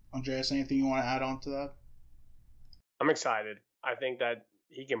 Andreas, anything you want to add on to that? I'm excited. I think that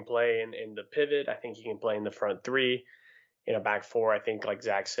he can play in the pivot. I think he can play in the front three. In a back four, I think, like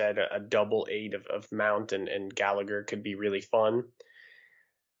Zach said, a double 8 of Mount and Gallagher could be really fun.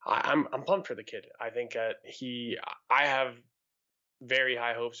 I'm pumped for the kid. I think I have very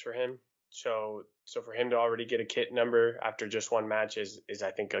high hopes for him. So for him to already get a kit number after just one match is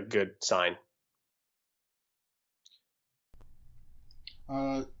I think a good sign.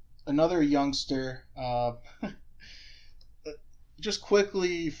 Another youngster. Just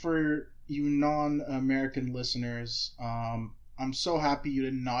quickly for you non-American listeners, I'm so happy you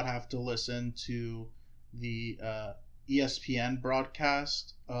did not have to listen to the ESPN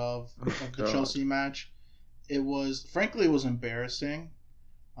broadcast of the Chelsea match. It was embarrassing.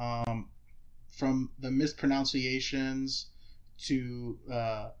 From the mispronunciations to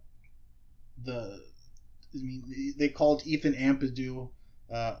they called Ethan Ampadu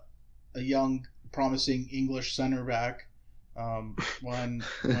a young promising English center back when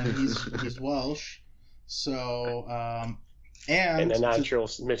he's Welsh. So and a natural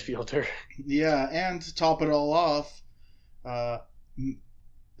midfielder. Yeah, and to top it all off,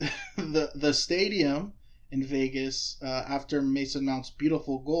 the stadium in Vegas, after Mason Mount's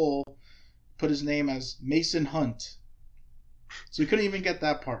beautiful goal, put his name as Mason Hunt. So we couldn't even get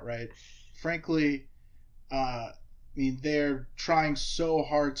that part right. Frankly, they're trying so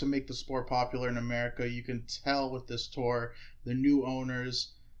hard to make the sport popular in America. You can tell with this tour, the new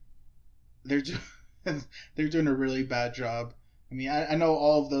owners, they're doing a really bad job. I know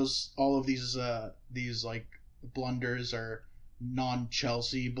all of these like blunders are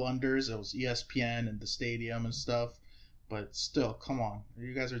non-Chelsea blunders. It was ESPN and the stadium and stuff, but still, come on,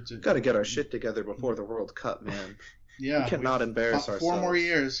 you guys are got to get our shit together before the World Cup, man. Yeah, we cannot embarrass ourselves. 4 more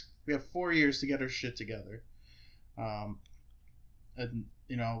years. We have 4 years to get our shit together. And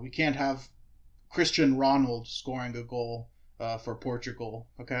we can't have Christian Ronald scoring a goal for Portugal.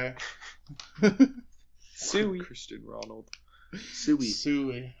 Okay. Suey. Christian Ronald.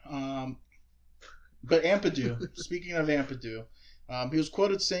 Suey. But Ampadu. Speaking of Ampadu, he was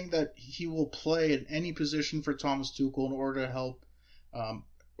quoted saying that he will play in any position for Thomas Tuchel in order to help,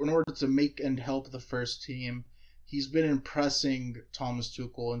 in order to make and help the first team. He's been impressing Thomas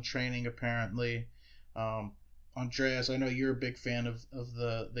Tuchel in training, apparently. Andreas, I know you're a big fan of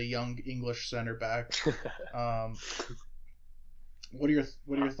the young English center back. What are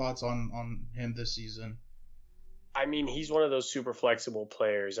your thoughts on him this season? He's one of those super flexible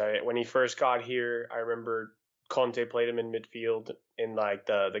players. When he first got here, I remember Conte played him in midfield in like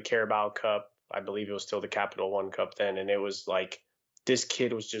the Carabao Cup. I believe it was still the Capital One Cup then, and it was like this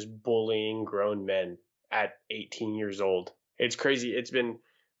kid was just bullying grown men at 18 years old. It's crazy. It's been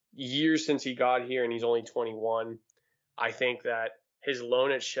years since he got here, and he's only 21. I think that his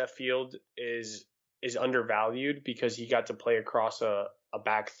loan at Sheffield is undervalued because he got to play across a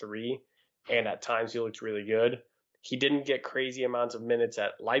back three, and at times he looked really good. He didn't get crazy amounts of minutes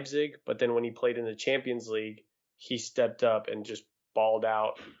at Leipzig, but then when he played in the Champions League, he stepped up and just balled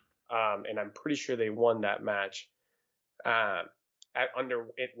out, and I'm pretty sure they won that match. At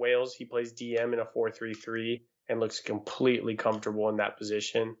Wales, he plays DM in a 4-3-3 and looks completely comfortable in that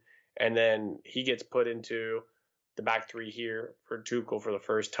position. And then he gets put into the back three here for Tuchel for the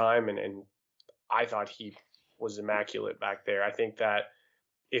first time, and I thought he was immaculate back there. I think that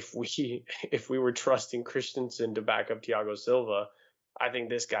if we were trusting Christensen to back up Thiago Silva, I think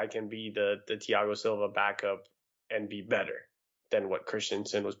this guy can be the Thiago Silva backup and be better than what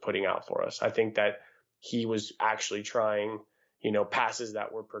Christensen was putting out for us. I think that he was actually trying, passes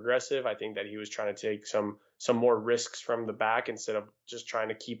that were progressive. I think that he was trying to take some more risks from the back instead of just trying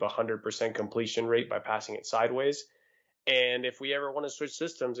to keep 100% completion rate by passing it sideways. And if we ever want to switch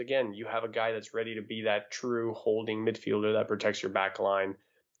systems, again, you have a guy that's ready to be that true holding midfielder that protects your back line.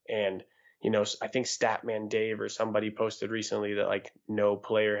 And, I think Statman Dave or somebody posted recently that like no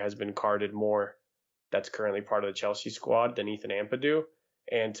player has been carded more that's currently part of the Chelsea squad than Ethan Ampadu.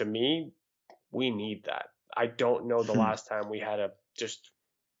 And to me, we need that. I don't know the last time we had a just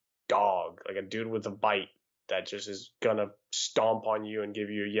dog, like a dude with a bite that just is going to stomp on you and give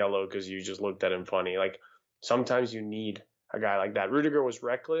you a yellow because you just looked at him funny. Like sometimes you need a guy like that. Rudiger was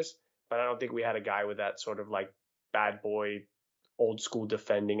reckless, but I don't think we had a guy with that sort of like bad boy, old school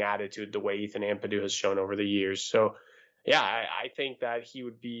defending attitude the way Ethan Ampadu has shown over the years. So yeah, I think that he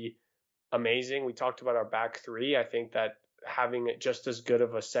would be amazing. We talked about our back three. I think that having just as good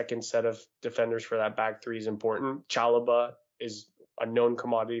of a second set of defenders for that back three is important. Chalobah is a known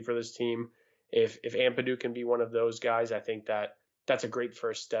commodity for this team. If Ampadu can be one of those guys, I think that that's a great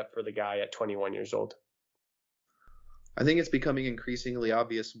first step for the guy at 21 years old. I think it's becoming increasingly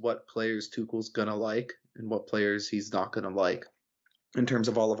obvious what players Tuchel's going to like and what players he's not going to like in terms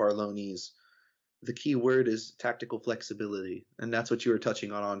of all of our loanees. The key word is tactical flexibility, and that's what you were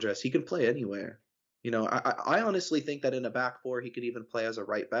touching on, Andres. He can play anywhere. I honestly think that in a back four he could even play as a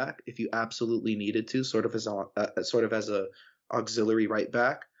right back if you absolutely needed to, sort of as a auxiliary right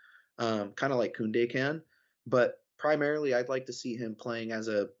back, kind of like Koundé can. But primarily, I'd like to see him playing as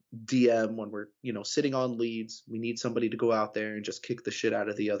a DM when we're, sitting on leads. We need somebody to go out there and just kick the shit out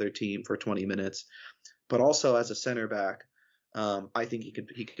of the other team for 20 minutes. But also as a center back, I think he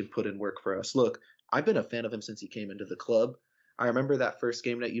could put in work for us. Look, I've been a fan of him since he came into the club. I remember that first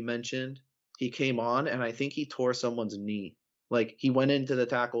game that you mentioned. He came on, and I think he tore someone's knee. Like, he went into the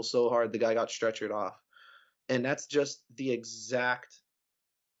tackle so hard, the guy got stretchered off. And that's just the exact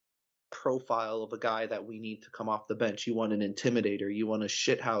profile of a guy that we need to come off the bench. You want an intimidator, you want a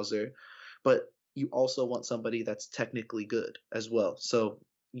shithouser, but you also want somebody that's technically good as well. So,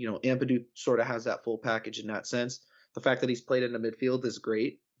 Ampadu sort of has that full package in that sense. The fact that he's played in the midfield is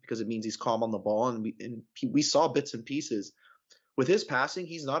great because it means he's calm on the ball, and we saw bits and pieces. With his passing,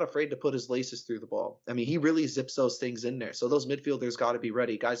 he's not afraid to put his laces through the ball. I mean, he really zips those things in there. So those midfielders got to be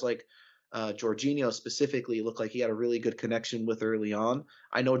ready. Guys like Jorginho specifically looked like he had a really good connection with early on.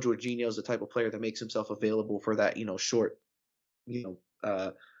 I know Jorginho is the type of player that makes himself available for that, short,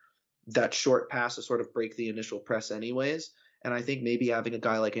 that short pass to sort of break the initial press anyways. And I think maybe having a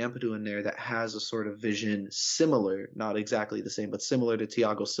guy like Ampadu in there that has a sort of vision similar, not exactly the same, but similar to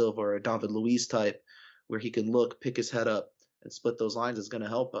Thiago Silva or David Luiz type, where he can look, pick his head up, and split those lines is going to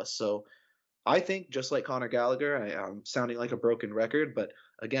help us. So I think just like Conor Gallagher, I'm sounding like a broken record, but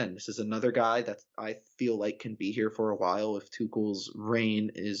again, this is another guy that I feel like can be here for a while if Tuchel's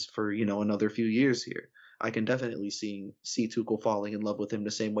reign is for, another few years here. I can definitely see Tuchel falling in love with him the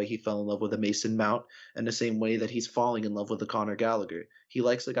same way he fell in love with a Mason Mount and the same way that he's falling in love with a Conor Gallagher. He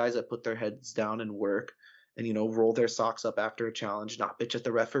likes the guys that put their heads down and work and, roll their socks up after a challenge, not bitch at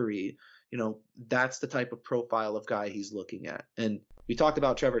the referee. That's the type of profile of guy he's looking at. And we talked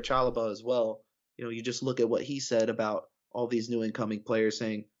about Trevor Chalobah as well. You just look at what he said about all these new incoming players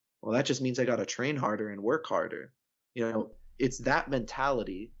saying, well, that just means I got to train harder and work harder. It's that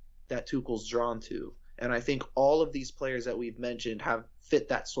mentality that Tuchel's drawn to. And I think all of these players that we've mentioned have fit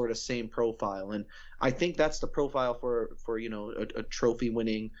that sort of same profile. And I think that's the profile for a trophy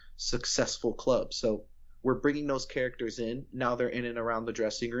winning, successful club. So we're bringing those characters in. Now they're in and around the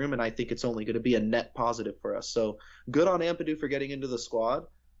dressing room, and I think it's only going to be a net positive for us. So good on Ampadu for getting into the squad.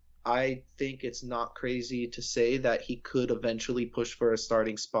 I think it's not crazy to say that he could eventually push for a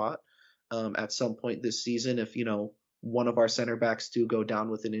starting spot at some point this season. If, one of our center backs do go down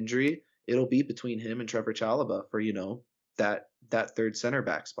with an injury, it'll be between him and Trevor Chalobah for, that third center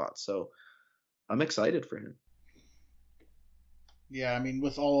back spot. So I'm excited for him. Yeah, I mean,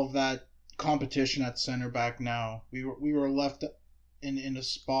 with all of that competition at center back now, we were left in a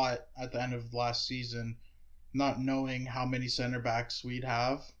spot at the end of last season not knowing how many center backs we'd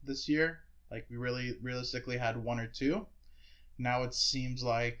have this year. Like, we really realistically had one or two. Now it seems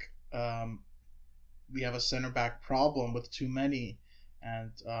like we have a center back problem with too many.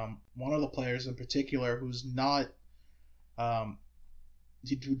 And one of the players in particular who's not,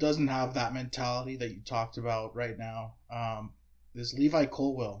 who doesn't have that mentality that you talked about right now, is Levi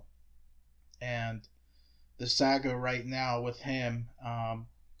Colwill. And the saga right now with him,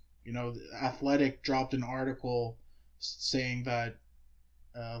 Athletic dropped an article saying that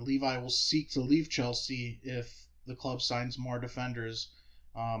Levi will seek to leave Chelsea if the club signs more defenders.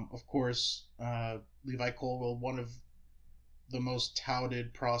 Of course, Levi Colwill, one of the most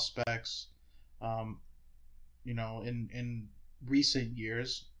touted prospects, in recent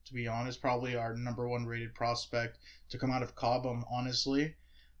years, to be honest, probably our number one rated prospect to come out of Cobham, honestly,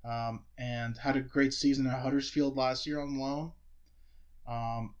 and had a great season at Huddersfield last year on loan.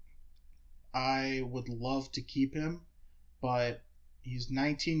 I would love to keep him, but he's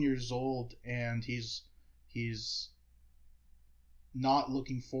 19 years old and he's not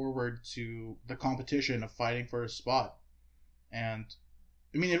looking forward to the competition of fighting for a spot. And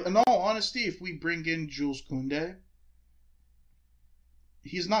I mean, in all honesty, if we bring in Jules Koundé,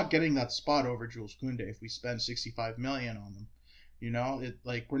 he's not getting that spot over Jules Koundé if we spend 65 million on him.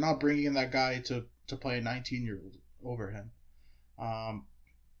 We're not bringing in that guy to play a 19-year-old over him.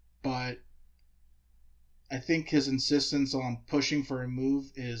 But I think his insistence on pushing for a move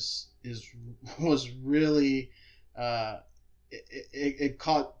was really it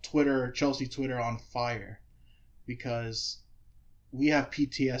caught Chelsea Twitter on fire, because we have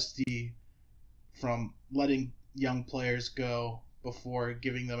PTSD from letting young players go before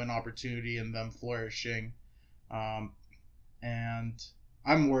giving them an opportunity and them flourishing, and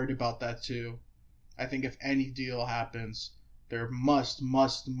I'm worried about that too. I think if any deal happens, there must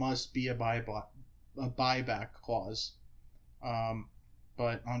be a buyback clause.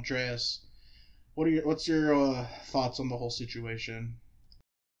 But Andreas, what's your thoughts on the whole situation?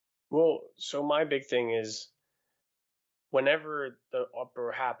 Well, so my big thing is whenever the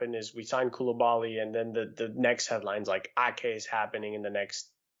uproar happened is we signed Koulibaly, and then the next headline's like Ake is happening in the next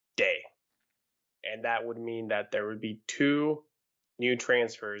day. And that would mean that there would be 2 new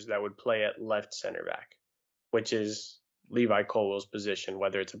transfers that would play at left center back, which is Levi Colwill's position,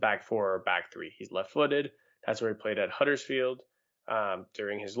 whether it's a back 4 or a back 3. He's left-footed. That's where he played at Huddersfield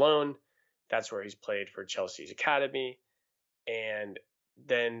during his loan. That's where he's played for Chelsea's academy. And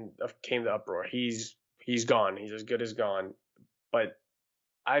then came the uproar. He's gone. He's as good as gone. But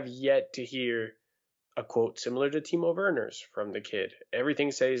I've yet to hear a quote similar to Timo Werner's from the kid.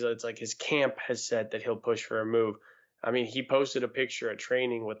 Everything says it's like his camp has said that he'll push for a move. I mean, he posted a picture at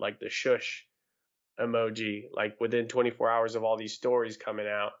training with like the shush emoji, like within 24 hours of all these stories coming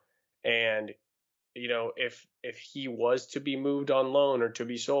out. And, you know, if he was to be moved on loan or to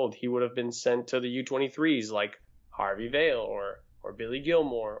be sold, he would have been sent to the U23s like Harvey Vale or Billy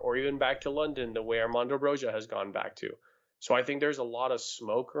Gilmore, or even back to London the way Armando Broja has gone back to. So I think there's a lot of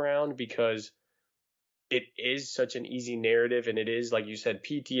smoke around because it is such an easy narrative, and it is, like you said,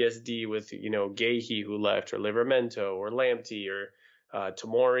 PTSD with, you know, Gahey who left, or Livramento, or Lamptey, or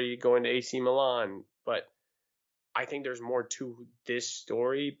Tomori going to AC Milan. But I think there's more to this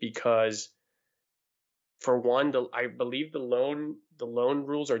story because, for one, I believe the loan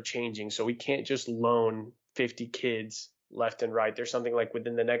rules are changing, so we can't just loan 50 kids left and right. There's something like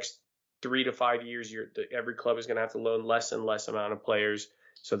within the next 3 to 5 years, every club is going to have to loan less and less amount of players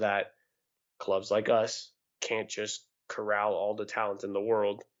so that clubs like us can't just corral all the talent in the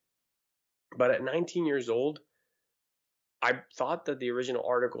world. But at 19 years old, I thought that the original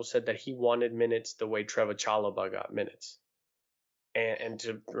article said that he wanted minutes the way Trevoh Chalobah got minutes. And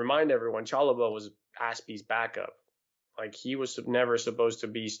to remind everyone, Chalobah was Aspie's backup. Like, he was never supposed to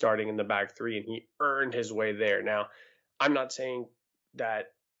be starting in the back 3, and he earned his way there. Now, I'm not saying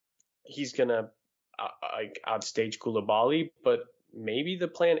that he's going to outstage Koulibaly, but maybe the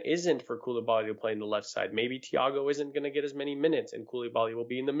plan isn't for Koulibaly to play in the left side. Maybe Thiago isn't going to get as many minutes, and Koulibaly will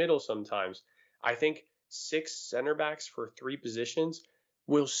be in the middle sometimes. I think 6 center backs for 3 positions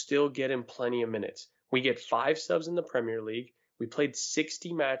will still get him plenty of minutes. We get 5 subs in the Premier League. We played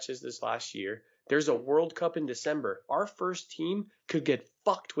 60 matches this last year. There's a World Cup in December. Our first team could get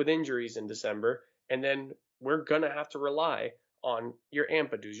fucked with injuries in December, and then we're going to have to rely on your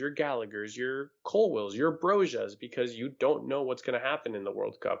Ampadu's, your Gallagher's, your Colwills, your Brojas, because you don't know what's going to happen in the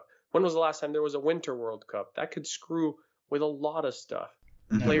World Cup. When was the last time there was a Winter World Cup? That could screw with a lot of stuff.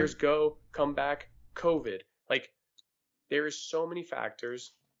 Mm-hmm. Players go, come back, COVID. Like, there is so many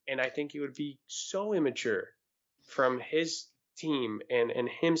factors, and I think it would be so immature from his team and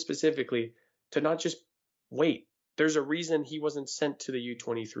him specifically to not just wait. There's a reason he wasn't sent to the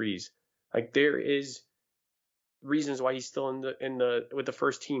U23s. Like, there is reasons why he's still in the with the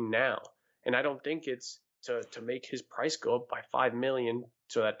first team now, and I don't think it's to make his price go up by $5 million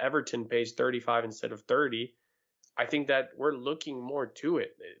so that Everton pays 35 instead of 30. I think that we're looking more to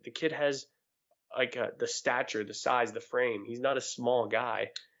it. The kid has like the stature, the size, the frame. He's not a small guy.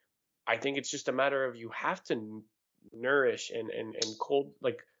 I think it's just a matter of you have to nourish and cold,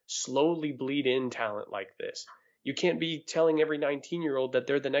 like, slowly bleed in talent like this. You can't be telling every 19-year-old that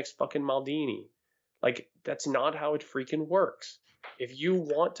they're the next fucking Maldini. Like, that's not how it freaking works. If you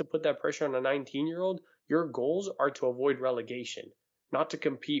want to put that pressure on a 19-year-old, your goals are to avoid relegation, not to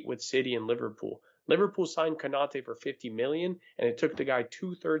compete with City and Liverpool. Liverpool signed Konate for $50 million, and it took the guy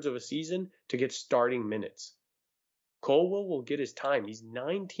 2/3 of a season to get starting minutes. Colwill will get his time. He's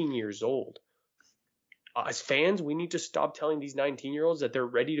 19 years old. As fans, we need to stop telling these 19-year-olds that they're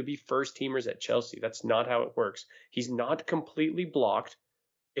ready to be first teamers at Chelsea. That's not how it works. He's not completely blocked.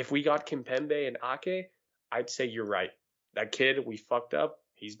 If we got Kimpembe and Ake, I'd say you're right. That kid, we fucked up.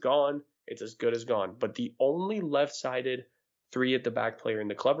 He's gone. It's as good as gone. But the only left-sided 3 at the back player in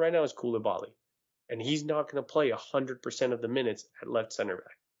the club right now is Koulibaly. And he's not going to play 100% of the minutes at left center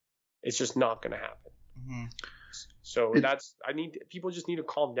back. It's just not going to happen. Mm-hmm. So people just need to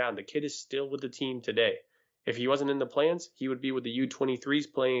calm down. The kid is still with the team today. If he wasn't in the plans, he would be with the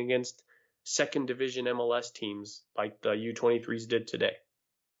U23s playing against second division MLS teams like the U23s did today.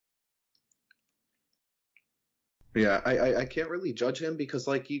 Yeah, I can't really judge him because,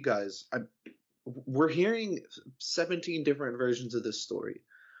 like you guys, we're hearing 17 different versions of this story.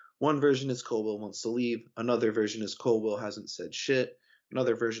 One version is Colwill wants to leave. Another version is Colwill hasn't said shit.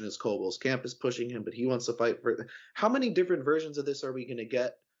 Another version is Colwill's camp is pushing him, but he wants to fight for. How many different versions of this are we going to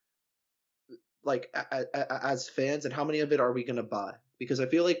get, like, as fans, and how many of it are we going to buy? Because I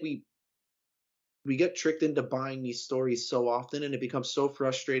feel like we get tricked into buying these stories so often, and it becomes so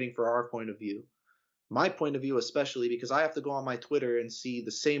frustrating for our point of view. My point of view especially, because I have to go on my Twitter and see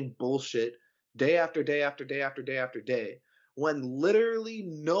the same bullshit day after day after day after day after day, when literally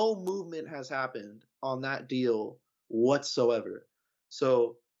no movement has happened on that deal whatsoever.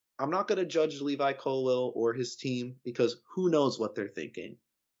 So I'm not going to judge Levi Colwill or his team because who knows what they're thinking.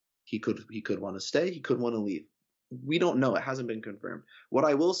 He could want to stay, he could want to leave. We don't know. It hasn't been confirmed. What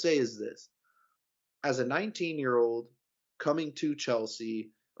I will say is this. As a 19-year-old coming to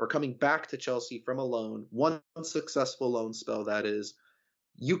Chelsea or coming back to Chelsea from a loan, one successful loan spell that is,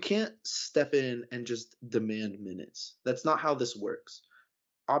 you can't step in and just demand minutes. That's not how this works.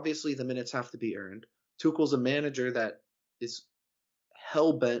 Obviously, the minutes have to be earned. Tuchel's a manager that is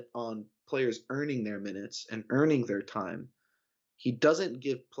hell bent on players earning their minutes and earning their time. He doesn't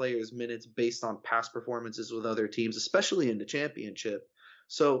give players minutes based on past performances with other teams, especially in the championship.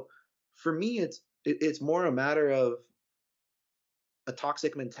 So for me, it's more a matter of a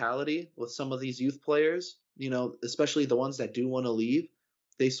toxic mentality with some of these youth players, especially the ones that do want to leave.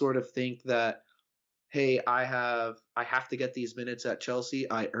 They sort of think that, hey, I have to get these minutes at Chelsea.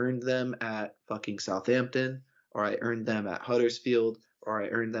 I earned them at fucking Southampton, or I earned them at Huddersfield, or I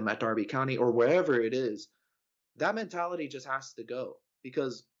earned them at Derby County, or wherever it is. That mentality just has to go,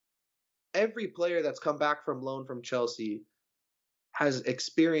 because every player that's come back from loan from Chelsea has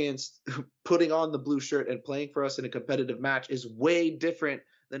experienced putting on the blue shirt and playing for us in a competitive match is way different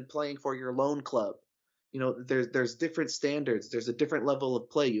than playing for your loan club. There's different standards. There's a different level of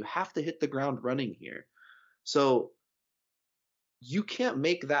play. You have to hit the ground running here. So you can't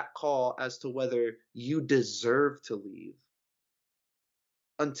make that call as to whether you deserve to leave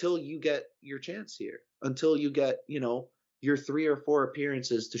until you get your chance here, until you get, your 3 or 4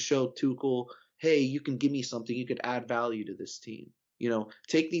 appearances to show Tuchel, hey, you can give me something. You could add value to this team.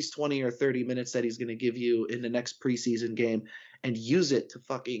 Take these 20 or 30 minutes that he's going to give you in the next preseason game and use it to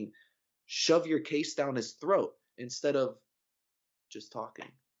fucking shove your case down his throat instead of just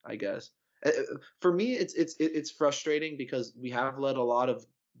talking, I guess. For me, it's frustrating because we have let a lot of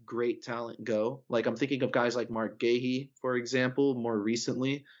great talent go. Like, I'm thinking of guys like Mark Gahey, for example, more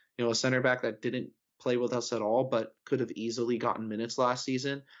recently, a center back that didn't play with us at all, but could have easily gotten minutes last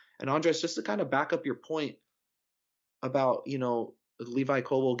season. And Andres, just to kind of back up your point about, Levi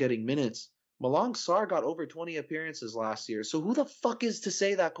Colwill getting minutes, Malang Sarr got over 20 appearances last year. So who the fuck is to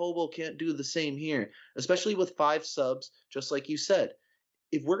say that Colwill can't do the same here, especially with 5 subs, just like you said?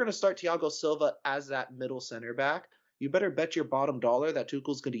 If we're going to start Thiago Silva as that middle center back, you better bet your bottom dollar that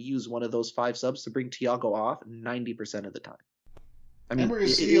Tuchel's going to use one of those 5 subs to bring Thiago off 90% of the time. I mean, we're going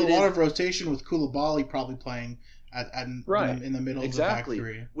to see a lot of rotation with Koulibaly probably playing in the middle of the back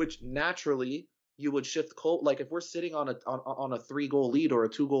three. Which naturally you would shift Cole. Like, if we're sitting on a 3-goal lead or a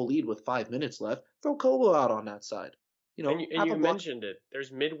 2-goal lead with 5 minutes left, throw Colwill out on that side. And you mentioned it.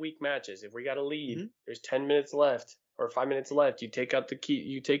 There's midweek matches. If we got a lead, there's 10 minutes left or 5 minutes left. You take out the key.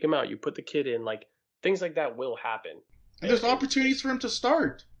 You take him out. You put the kid in. Like, things like that will happen. And there's opportunities for him to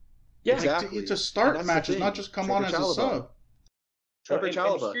start. Yeah, exactly. To start matches, not just come on as a sub. Trevor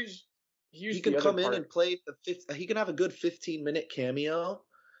Chalobah. He can come in and play he can have a good 15-minute cameo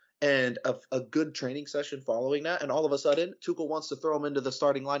and a good training session following that, and all of a sudden Tuchel wants to throw him into the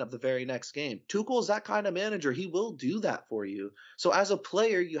starting lineup the very next game. Tuchel is that kind of manager. He will do that for you. So as a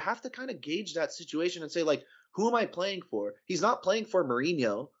player, you have to kind of gauge that situation and say, like, who am I playing for? He's not playing for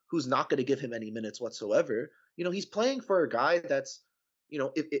Mourinho, who's not going to give him any minutes whatsoever. He's playing for a guy that's,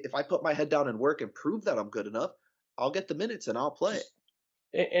 if I put my head down and work and prove that I'm good enough, I'll get the minutes and I'll play.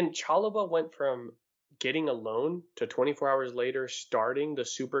 And Chalobah went from getting a loan to 24 hours later starting the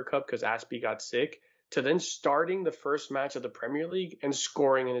Super Cup because Aspie got sick, to then starting the first match of the Premier League and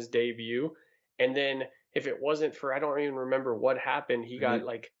scoring in his debut. And then if it wasn't for, I don't even remember what happened, he got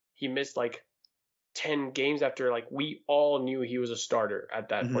he missed 10 games after we all knew he was a starter at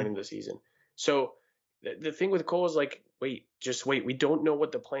that point in the season. So the thing with Cole is wait, we don't know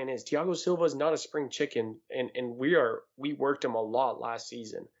what the plan is. Thiago Silva is not a spring chicken, and we worked him a lot last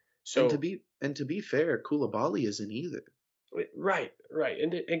season. So and to be fair, Koulibaly isn't either. Right.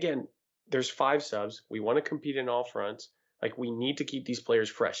 And again, there's 5 subs. We want to compete in all fronts. We need to keep these players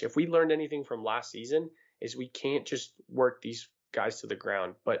fresh. If we learned anything from last season, is we can't just work these guys to the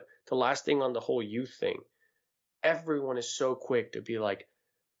ground. But the last thing on the whole youth thing, everyone is so quick to be like,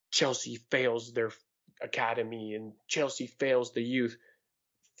 Chelsea fails their academy and Chelsea fails the youth.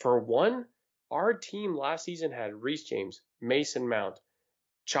 For one, our team last season had Reece James, Mason Mount,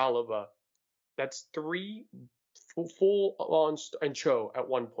 Chalobah. That's 3 full on, and Cho at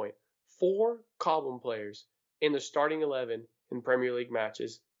one point. 4 Cobham players in the starting 11 in Premier League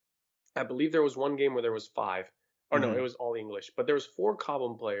matches. I believe there was one game where there was 5. Or no, it was all English. But there was 4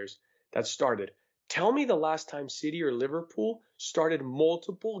 Cobham players that started. Tell me the last time City or Liverpool started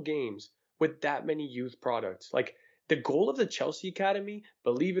multiple games with that many youth products. Like the goal of the Chelsea Academy,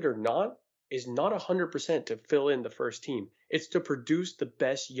 believe it or not, is not 100% to fill in the first team. It's to produce the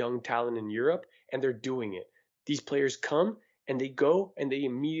best young talent in Europe, and they're doing it. These players come and they go and they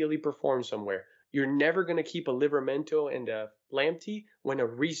immediately perform somewhere. You're never going to keep a Livramento and a Lamptey when a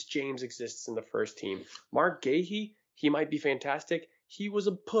Reece James exists in the first team. Mark Gahey, he might be fantastic. He was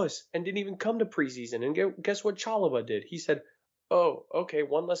a puss and didn't even come to preseason. And guess what Chalobah did? He said, oh, okay,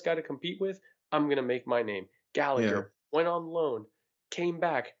 one less guy to compete with. I'm going to make my name. Gallagher went on loan, came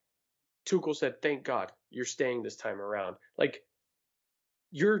back. Tuchel said, thank God you're staying this time around. Like,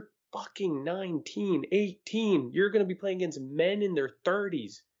 you're fucking 19, 18. You're going to be playing against men in their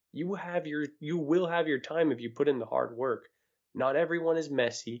 30s. You will have your time if you put in the hard work. Not everyone is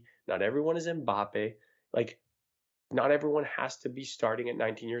Messi. Not everyone is Mbappe. Like, not everyone has to be starting at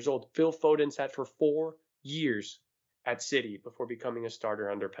 19 years old. Phil Foden sat for 4 years at City before becoming a starter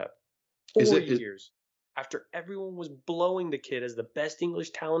under Pep. 4 years. After everyone was blowing the kid as the best English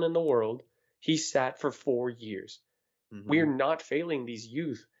talent in the world, he sat for 4 years. Mm-hmm. We're not failing these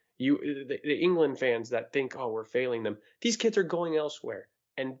youth. The England fans that think, oh, we're failing them. These kids are going elsewhere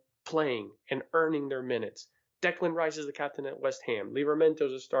and playing and earning their minutes. Declan Rice is the captain at West Ham.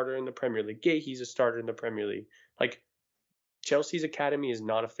 Livramento's a starter in the Premier League. Gahey's a starter in the Premier League. Like, Chelsea's academy is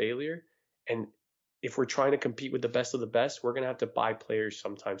not a failure. And if we're trying to compete with the best of the best, we're going to have to buy players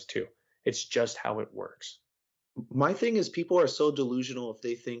sometimes too. It's just how it works. My thing is, people are so delusional if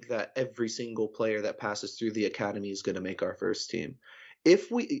they think that every single player that passes through the academy is going to make our first team.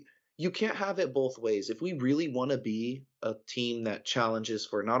 You can't have it both ways. If we really want to be a team that challenges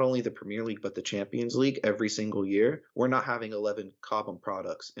for not only the Premier League but the Champions League every single year, we're not having 11 Cobham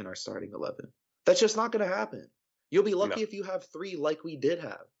products in our starting 11. That's just not going to happen. You'll be lucky if you have 3 like we did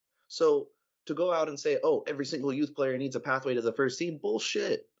have. So to go out and say, oh, every single youth player needs a pathway to the first team,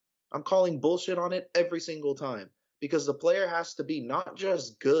 bullshit. I'm calling bullshit on it every single time, because the player has to be not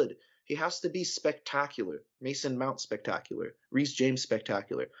just good. He has to be spectacular. Mason Mount spectacular. Reece James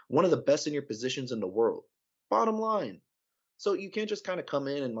spectacular. One of the best in your positions in the world. Bottom line. So you can't just kind of come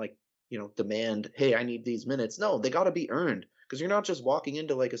in and demand, hey, I need these minutes. No, they got to be earned, because you're not just walking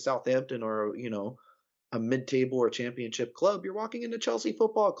into like a Southampton or, a mid-table or championship club. You're walking into Chelsea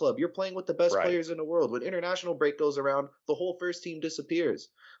Football Club. You're playing with the best players in the world. When international break goes around, the whole first team disappears.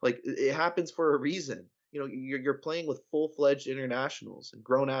 Like, it happens for a reason. You're playing with full-fledged internationals and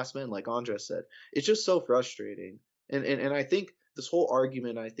grown-ass men, like Andres said. It's just so frustrating. And I think this whole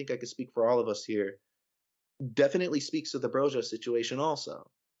argument, I think I could speak for all of us here, definitely speaks to the Broja situation also.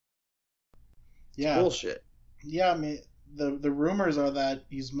 Yeah. It's bullshit. Yeah, I mean, the rumors are that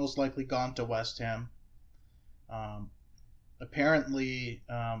he's most likely gone to West Ham. Apparently,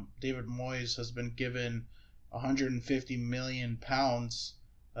 David Moyes has been given £150 million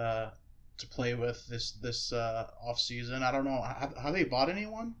to play with this off season. I don't know. Have they bought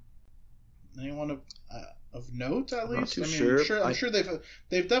anyone? Anyone of note at least? Not too sure. I'm sure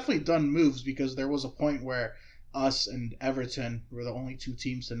they've definitely done moves, because there was a point where us and Everton were the only 2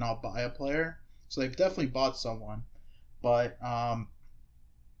 teams to not buy a player. So they've definitely bought someone. But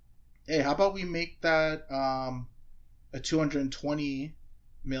hey, how about we make that a $220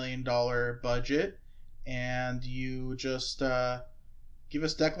 million budget, and you just give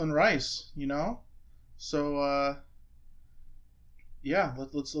us Declan Rice, So yeah,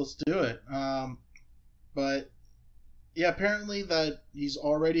 let's do it. But yeah, apparently that he's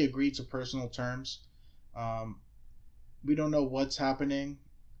already agreed to personal terms. We don't know what's happening.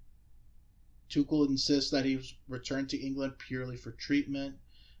 Tuchel insists that he's returned to England purely for treatment.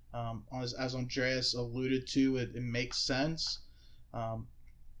 As Andreas alluded to, it makes sense.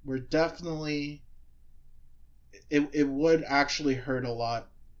 We're definitely... It would actually hurt a lot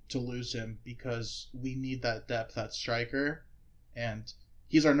to lose him, because we need that depth at striker, and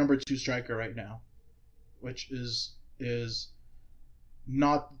he's our number 2 striker right now, which is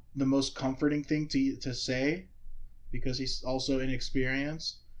not the most comforting thing to say, because he's also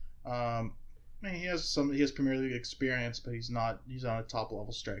inexperienced. I mean, he has Premier League experience, but he's not a top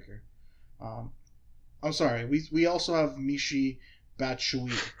level striker. I'm sorry. We also have Michy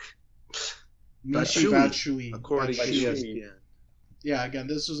Batshuayi. Batshuayi. According to ESPN. Yeah, again,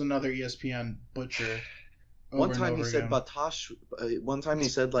 this was another ESPN butcher. One time he said Batash. One time he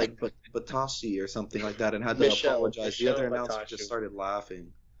said like Batashi or something like that, and had to apologize. The other announcer just started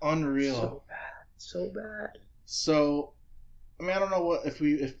laughing. Unreal. So bad. So, I mean, I don't know if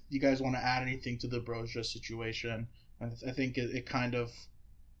you guys want to add anything to the Broja situation. I think it kind of,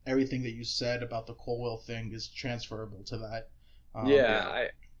 everything that you said about the Colwill thing is transferable to that.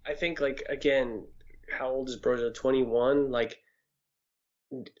 I think, like, again, how old is Broja? 21? Like,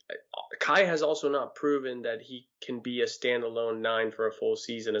 Kai has also not proven that he can be a standalone 9 for a full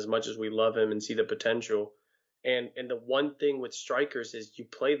season as much as we love him and see the potential. And the one thing with strikers is you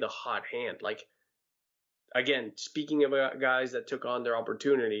play the hot hand. Like, again, speaking of guys that took on their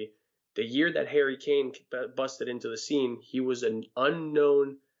opportunity, the year that Harry Kane busted into the scene, he was an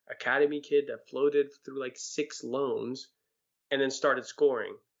unknown academy kid that floated through like 6 loans and then started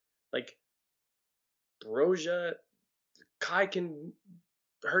scoring. Like, Broja, Kai can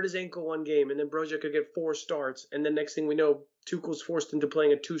hurt his ankle one game, and then Broja could get 4 starts, and then next thing we know, Tuchel's forced into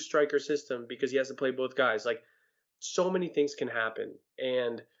playing a 2-striker system because he has to play both guys. Like, so many things can happen.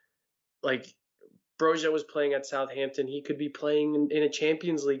 And, like, Broja was playing at Southampton. He could be playing in a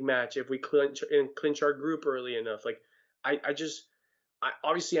Champions League match if we clinch our group early enough. Like,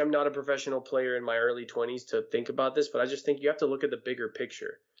 obviously I'm not a professional player in my early 20s to think about this, but I just think you have to look at the bigger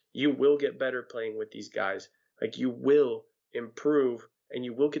picture. You will get better playing with these guys. Like, you will improve and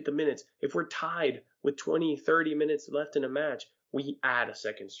you will get the minutes. If we're tied with 20, 30 minutes left in a match, we add a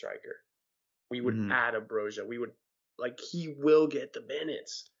second striker. We would add a Broja. He will get the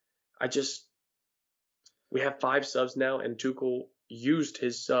minutes. We have 5 subs now, and Tuchel used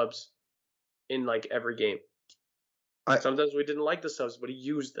his subs in like every game. Sometimes we didn't like the subs, but he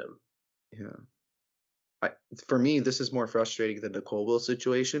used them. Yeah. For me, this is more frustrating than the Colwill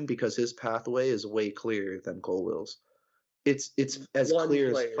situation because his pathway is way clearer than Colwill's. It's as clear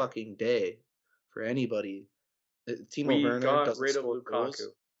as fucking day for anybody. Timo Werner doesn't score goals,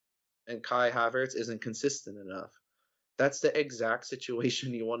 and Kai Havertz isn't consistent enough. That's the exact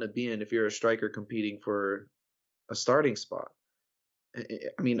situation you want to be in if you're a striker competing for a starting spot.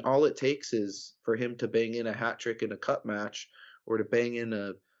 I mean, all it takes is for him to bang in a hat trick in a cup match, or to bang in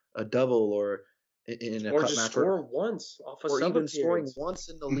a double, or in a cup match, score once off a sub, or even scoring once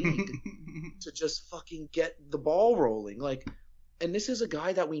in the league to just fucking get the ball rolling. Like, and this is a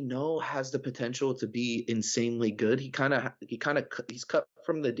guy that we know has the potential to be insanely good. He's cut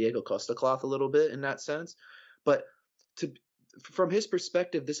from the Diego Costa cloth a little bit in that sense, but from his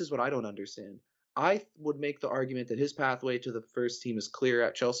perspective, this is what I don't understand. I would make the argument that his pathway to the first team is clearer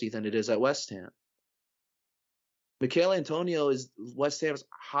at Chelsea than it is at West Ham. Mikel Antonio is West Ham's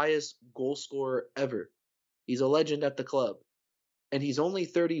highest goal scorer ever. He's a legend at the club, and he's only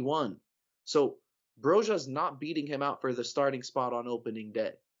 31. So Broja's not beating him out for the starting spot on opening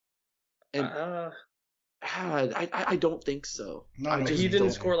day. And I don't think so. He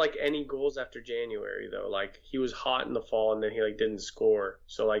didn't score like any goals after January though. Like, he was hot in the fall and then he like didn't score.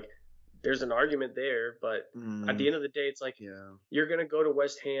 So like, there's an argument there, but at the end of the day, it's like, you're gonna go to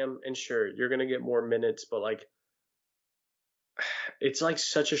West Ham and sure, you're gonna get more minutes, but like, it's like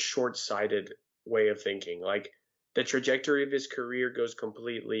such a short-sighted way of thinking. Like, the trajectory of his career goes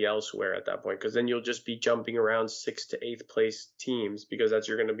completely elsewhere at that point, because then you'll just be jumping around 6th to 8th place teams because that's what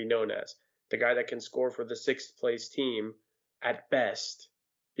you're going to be known as. The guy that can score for the 6th place team at best,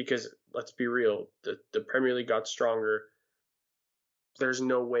 because let's be real, the Premier League got stronger. There's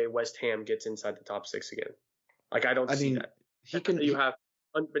no way West Ham gets inside the top 6 again. Like, I don't see that.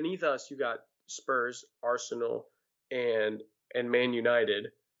 Beneath us, you got Spurs, Arsenal, and Man United,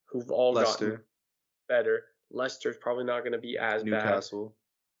 who've all gotten better. Leicester's probably not going to be as bad.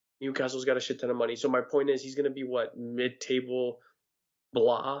 Newcastle's got a shit ton of money. So my point is, he's going to be mid-table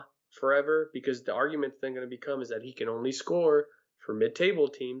blah forever, because the argument then going to become is that he can only score for mid-table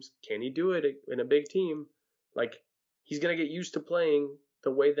teams. Can he do it in a big team? Like, he's going to get used to playing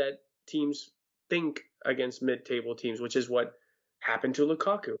the way that teams think against mid-table teams, which is what happened to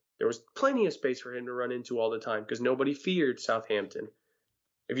Lukaku. There was plenty of space for him to run into all the time because nobody feared Southampton.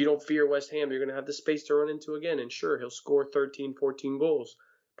 If you don't fear West Ham, you're going to have the space to run into again. And sure, he'll score 13, 14 goals.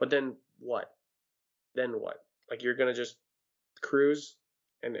 But then what? Like, you're going to just cruise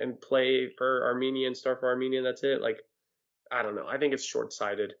and play for Armenia and start for Armenia and that's it? Like, I don't know. I think it's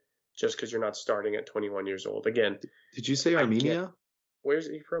short-sighted just because you're not starting at 21 years old. Again. Did you say Armenia? Where's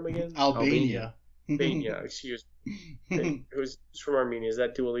he from again? Albania. Excuse me. Who's from Armenia? Is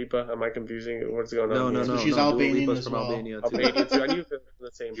that Dua Lipa? Am I confusing? What's going on? No. She's Albanian Dua Lipa's as from well. Albania too. Albania too. I knew it was from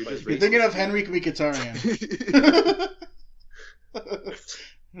the same place. You're thinking of Henrik Mkhitaryan.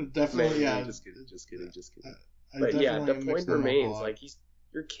 Definitely, yeah. Just kidding. But yeah, the point remains, like,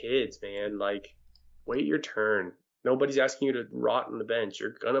 you're kids, man. Like, wait your turn. Nobody's asking you to rot on the bench.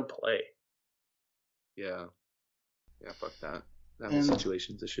 You're gonna play. Yeah, fuck that. That whole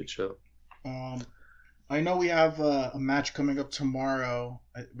situation's a shit show. I know we have a match coming up tomorrow.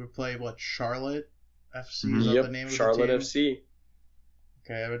 We play Charlotte FC. Is that the name of Charlotte the team? FC.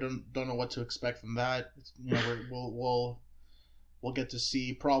 Okay, I don't know what to expect from that. We'll get to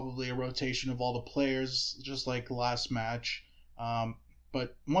see probably a rotation of all the players, just like last match.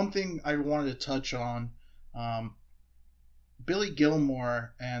 But one thing I wanted to touch on, Billy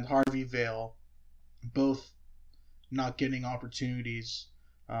Gilmore and Harvey Vale, both not getting opportunities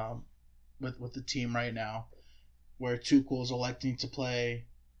with the team right now, where Tuchel is electing to play,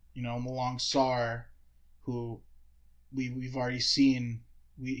 Malang Sarr, who we've already seen.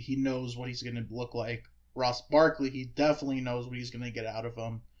 He knows what he's going to look like. Ross Barkley, he definitely knows what he's going to get out of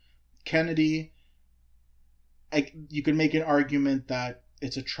him. Kennedy, you could make an argument that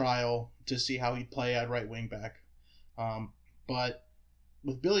it's a trial to see how he'd play at right wing back. But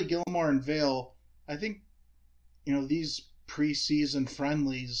with Billy Gilmore and Vale, I think these preseason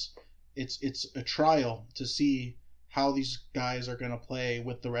friendlies, it's a trial to see how these guys are going to play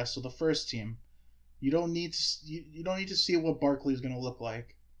with the rest of the first team. You don't need to see what Barkley is going to look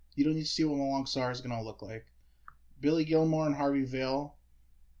like. You don't need to see what Malang Sarr is going to look like. Billy Gilmore and Harvey Vale,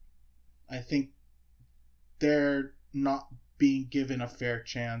 I think they're not being given a fair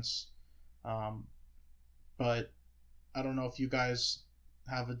chance. But I don't know if you guys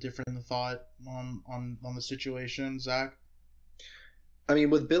have a different thought on the situation, Zach. I mean,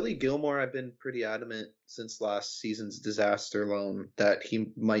 with Billy Gilmore, I've been pretty adamant since last season's disaster loan that he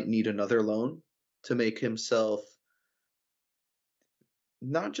might need another loan to make himself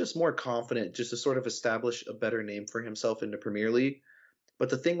not just more confident, just to sort of establish a better name for himself in the Premier League.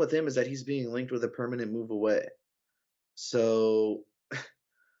 But the thing with him is that he's being linked with a permanent move away. So,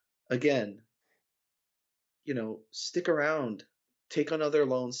 again, stick around, take another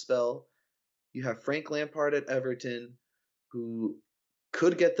loan spell. You have Frank Lampard at Everton, who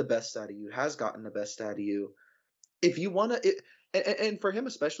could get the best out of you, has gotten the best out of you. If you want to, and for him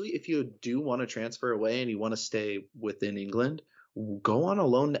especially, if you do want to transfer away and you want to stay within England, go on a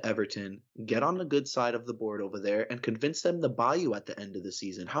loan to Everton, get on the good side of the board over there, and convince them to buy you at the end of the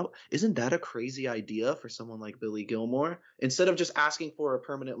season. How isn't that a crazy idea for someone like Billy Gilmore? Instead of just asking for a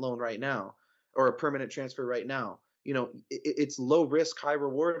permanent loan right now or a permanent transfer right now, it's low risk, high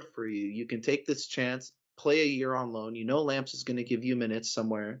reward for you. You can take this chance, play a year on loan. Lamps is going to give you minutes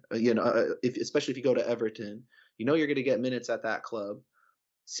somewhere. Especially if you go to Everton, you're going to get minutes at that club.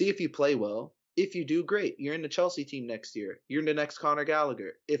 See if you play well. If you do, great. You're in the Chelsea team next year. You're in the next Conor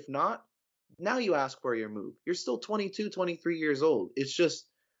Gallagher. If not, now you ask for your move. You're still 22, 23 years old. It's just,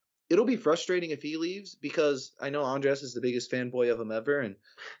 it'll be frustrating if he leaves, because I know Andres is the biggest fanboy of him ever, and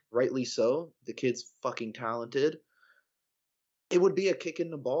rightly so. The kid's fucking talented. It would be a kick in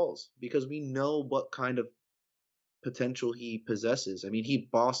the balls because we know what kind of potential he possesses. I mean, he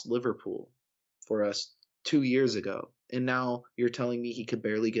bossed Liverpool for us 2 years ago, and now you're telling me he could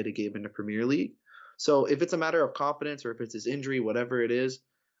barely get a game in the Premier League. So if it's a matter of confidence or if it's his injury, whatever it is,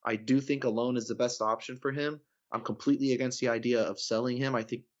 I do think a loan is the best option for him. I'm completely against the idea of selling him. I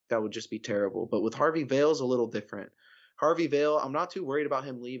think that would just be terrible. But with Harvey Vale's a little different. Harvey Vale, I'm not too worried about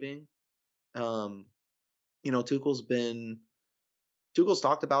him leaving. Tuchel's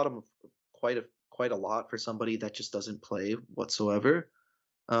talked about him quite a lot for somebody that just doesn't play whatsoever.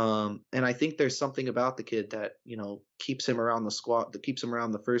 And I think there's something about the kid that, keeps him around the squad, that keeps him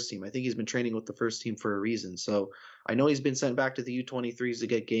around the first team. I think he's been training with the first team for a reason. So I know he's been sent back to the U23s to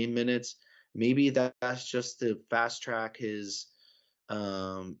get game minutes. Maybe that's just to fast track his,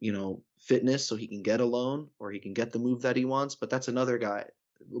 fitness so he can get a loan or he can get the move that he wants. But that's another guy.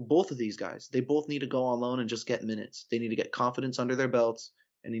 Both of these guys, they both need to go on loan and just get minutes. They need to get confidence under their belts,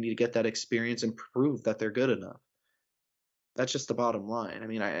 and they need to get that experience and prove that they're good enough. That's just the bottom line. I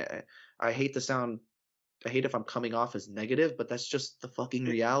mean, I hate if I'm coming off as negative, but that's just the fucking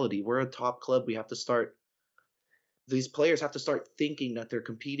reality. We're a top club. These players have to start thinking that they're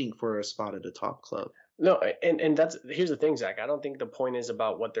competing for a spot at a top club. No, and here's the thing, Zach. I don't think the point is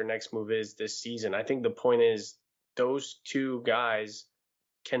about what their next move is this season. I think the point is those two guys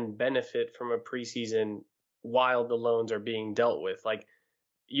can benefit from a preseason while the loans are being dealt with. Like,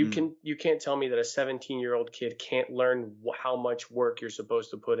 you can't tell me that a 17-year-old kid can't learn how much work you're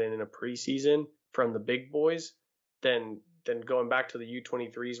supposed to put in a preseason from the big boys than going back to the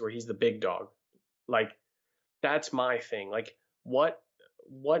U23s where he's the big dog. Like, that's my thing. Like, what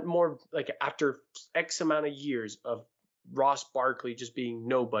more, like, after X amount of years of Ross Barkley just being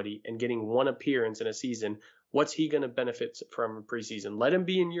nobody and getting one appearance in a season, what's he going to benefit from a preseason? Let him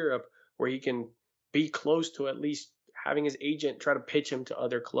be in Europe where he can be close to at least having his agent try to pitch him to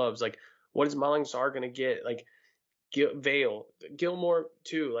other clubs. Like, what is Malang Sarr going to get? Like, Vale, Gilmore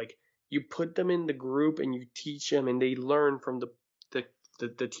too. Like, you put them in the group and you teach them and they learn from the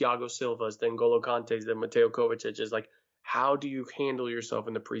Thiago Silvas, the N'Golo Kantes, the Mateo Kovacic. Is like, how do you handle yourself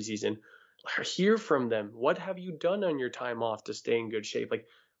in the preseason? Hear from them. What have you done on your time off to stay in good shape? Like,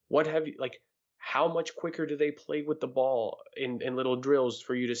 what have you, like, how much quicker do they play with the ball in little drills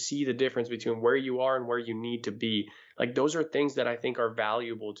for you to see the difference between where you are and where you need to be? Like, those are things that I think are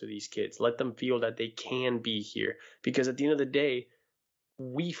valuable to these kids. Let them feel that they can be here, because at the end of the day,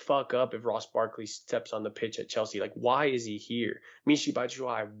 we fuck up if Ross Barkley steps on the pitch at Chelsea. Like, why is he here? Michy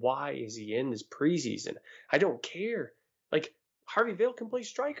Batshuayi, why is he in this preseason? I don't care. Like, Harvey Vale can play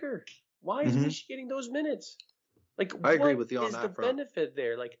striker. Why is Michy getting those minutes? Like, I agree what with you on is that the front. benefit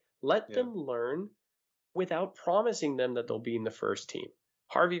there? Like, let them learn without promising them that they'll be in the first team.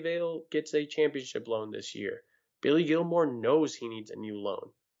 Harvey Vale gets a championship loan this year. Billy Gilmore knows he needs a new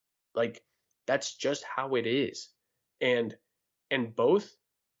loan. Like, that's just how it is. And both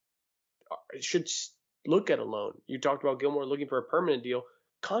should look at a loan. You talked about Gilmore looking for a permanent deal.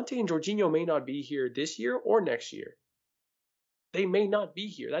 Conte and Jorginho may not be here this year or next year. They may not be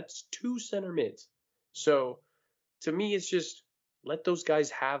here. That's 2 center mids. So to me, it's just let those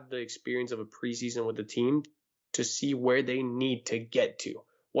guys have the experience of a preseason with the team to see where they need to get to.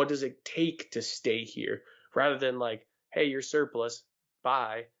 What does it take to stay here? Rather than like, hey, you're surplus.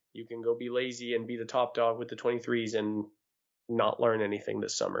 Bye. You can go be lazy and be the top dog with the 23s and not learn anything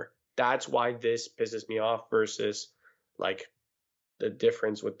this summer. That's why this pisses me off versus like the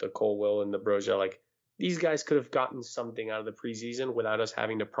difference with the Colwill and the Broja. Like, these guys could have gotten something out of the preseason without us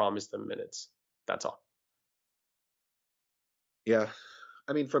having to promise them minutes. That's all. Yeah.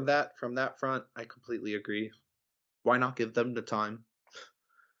 I mean, from that front, I completely agree. Why not give them the time?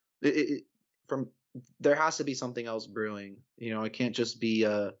 There has to be something else brewing. You know, it can't just be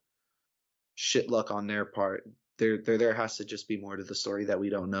shit luck on their part. There has to just be more to the story that we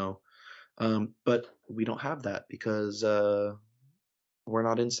don't know. But we don't have that because we're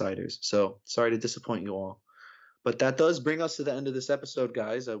not insiders. So sorry to disappoint you all. But that does bring us to the end of this episode,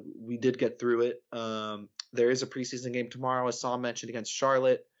 guys. We did get through it. There is a preseason game tomorrow, as Sam mentioned, against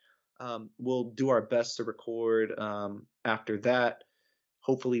Charlotte. We'll do our best to record after that.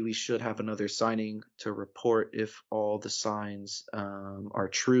 Hopefully, we should have another signing to report if all the signs are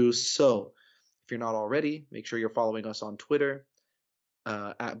true. So if you're not already, make sure you're following us on Twitter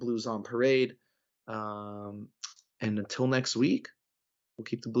at Blues on Parade. And until next week, we'll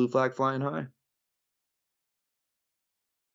keep the blue flag flying high.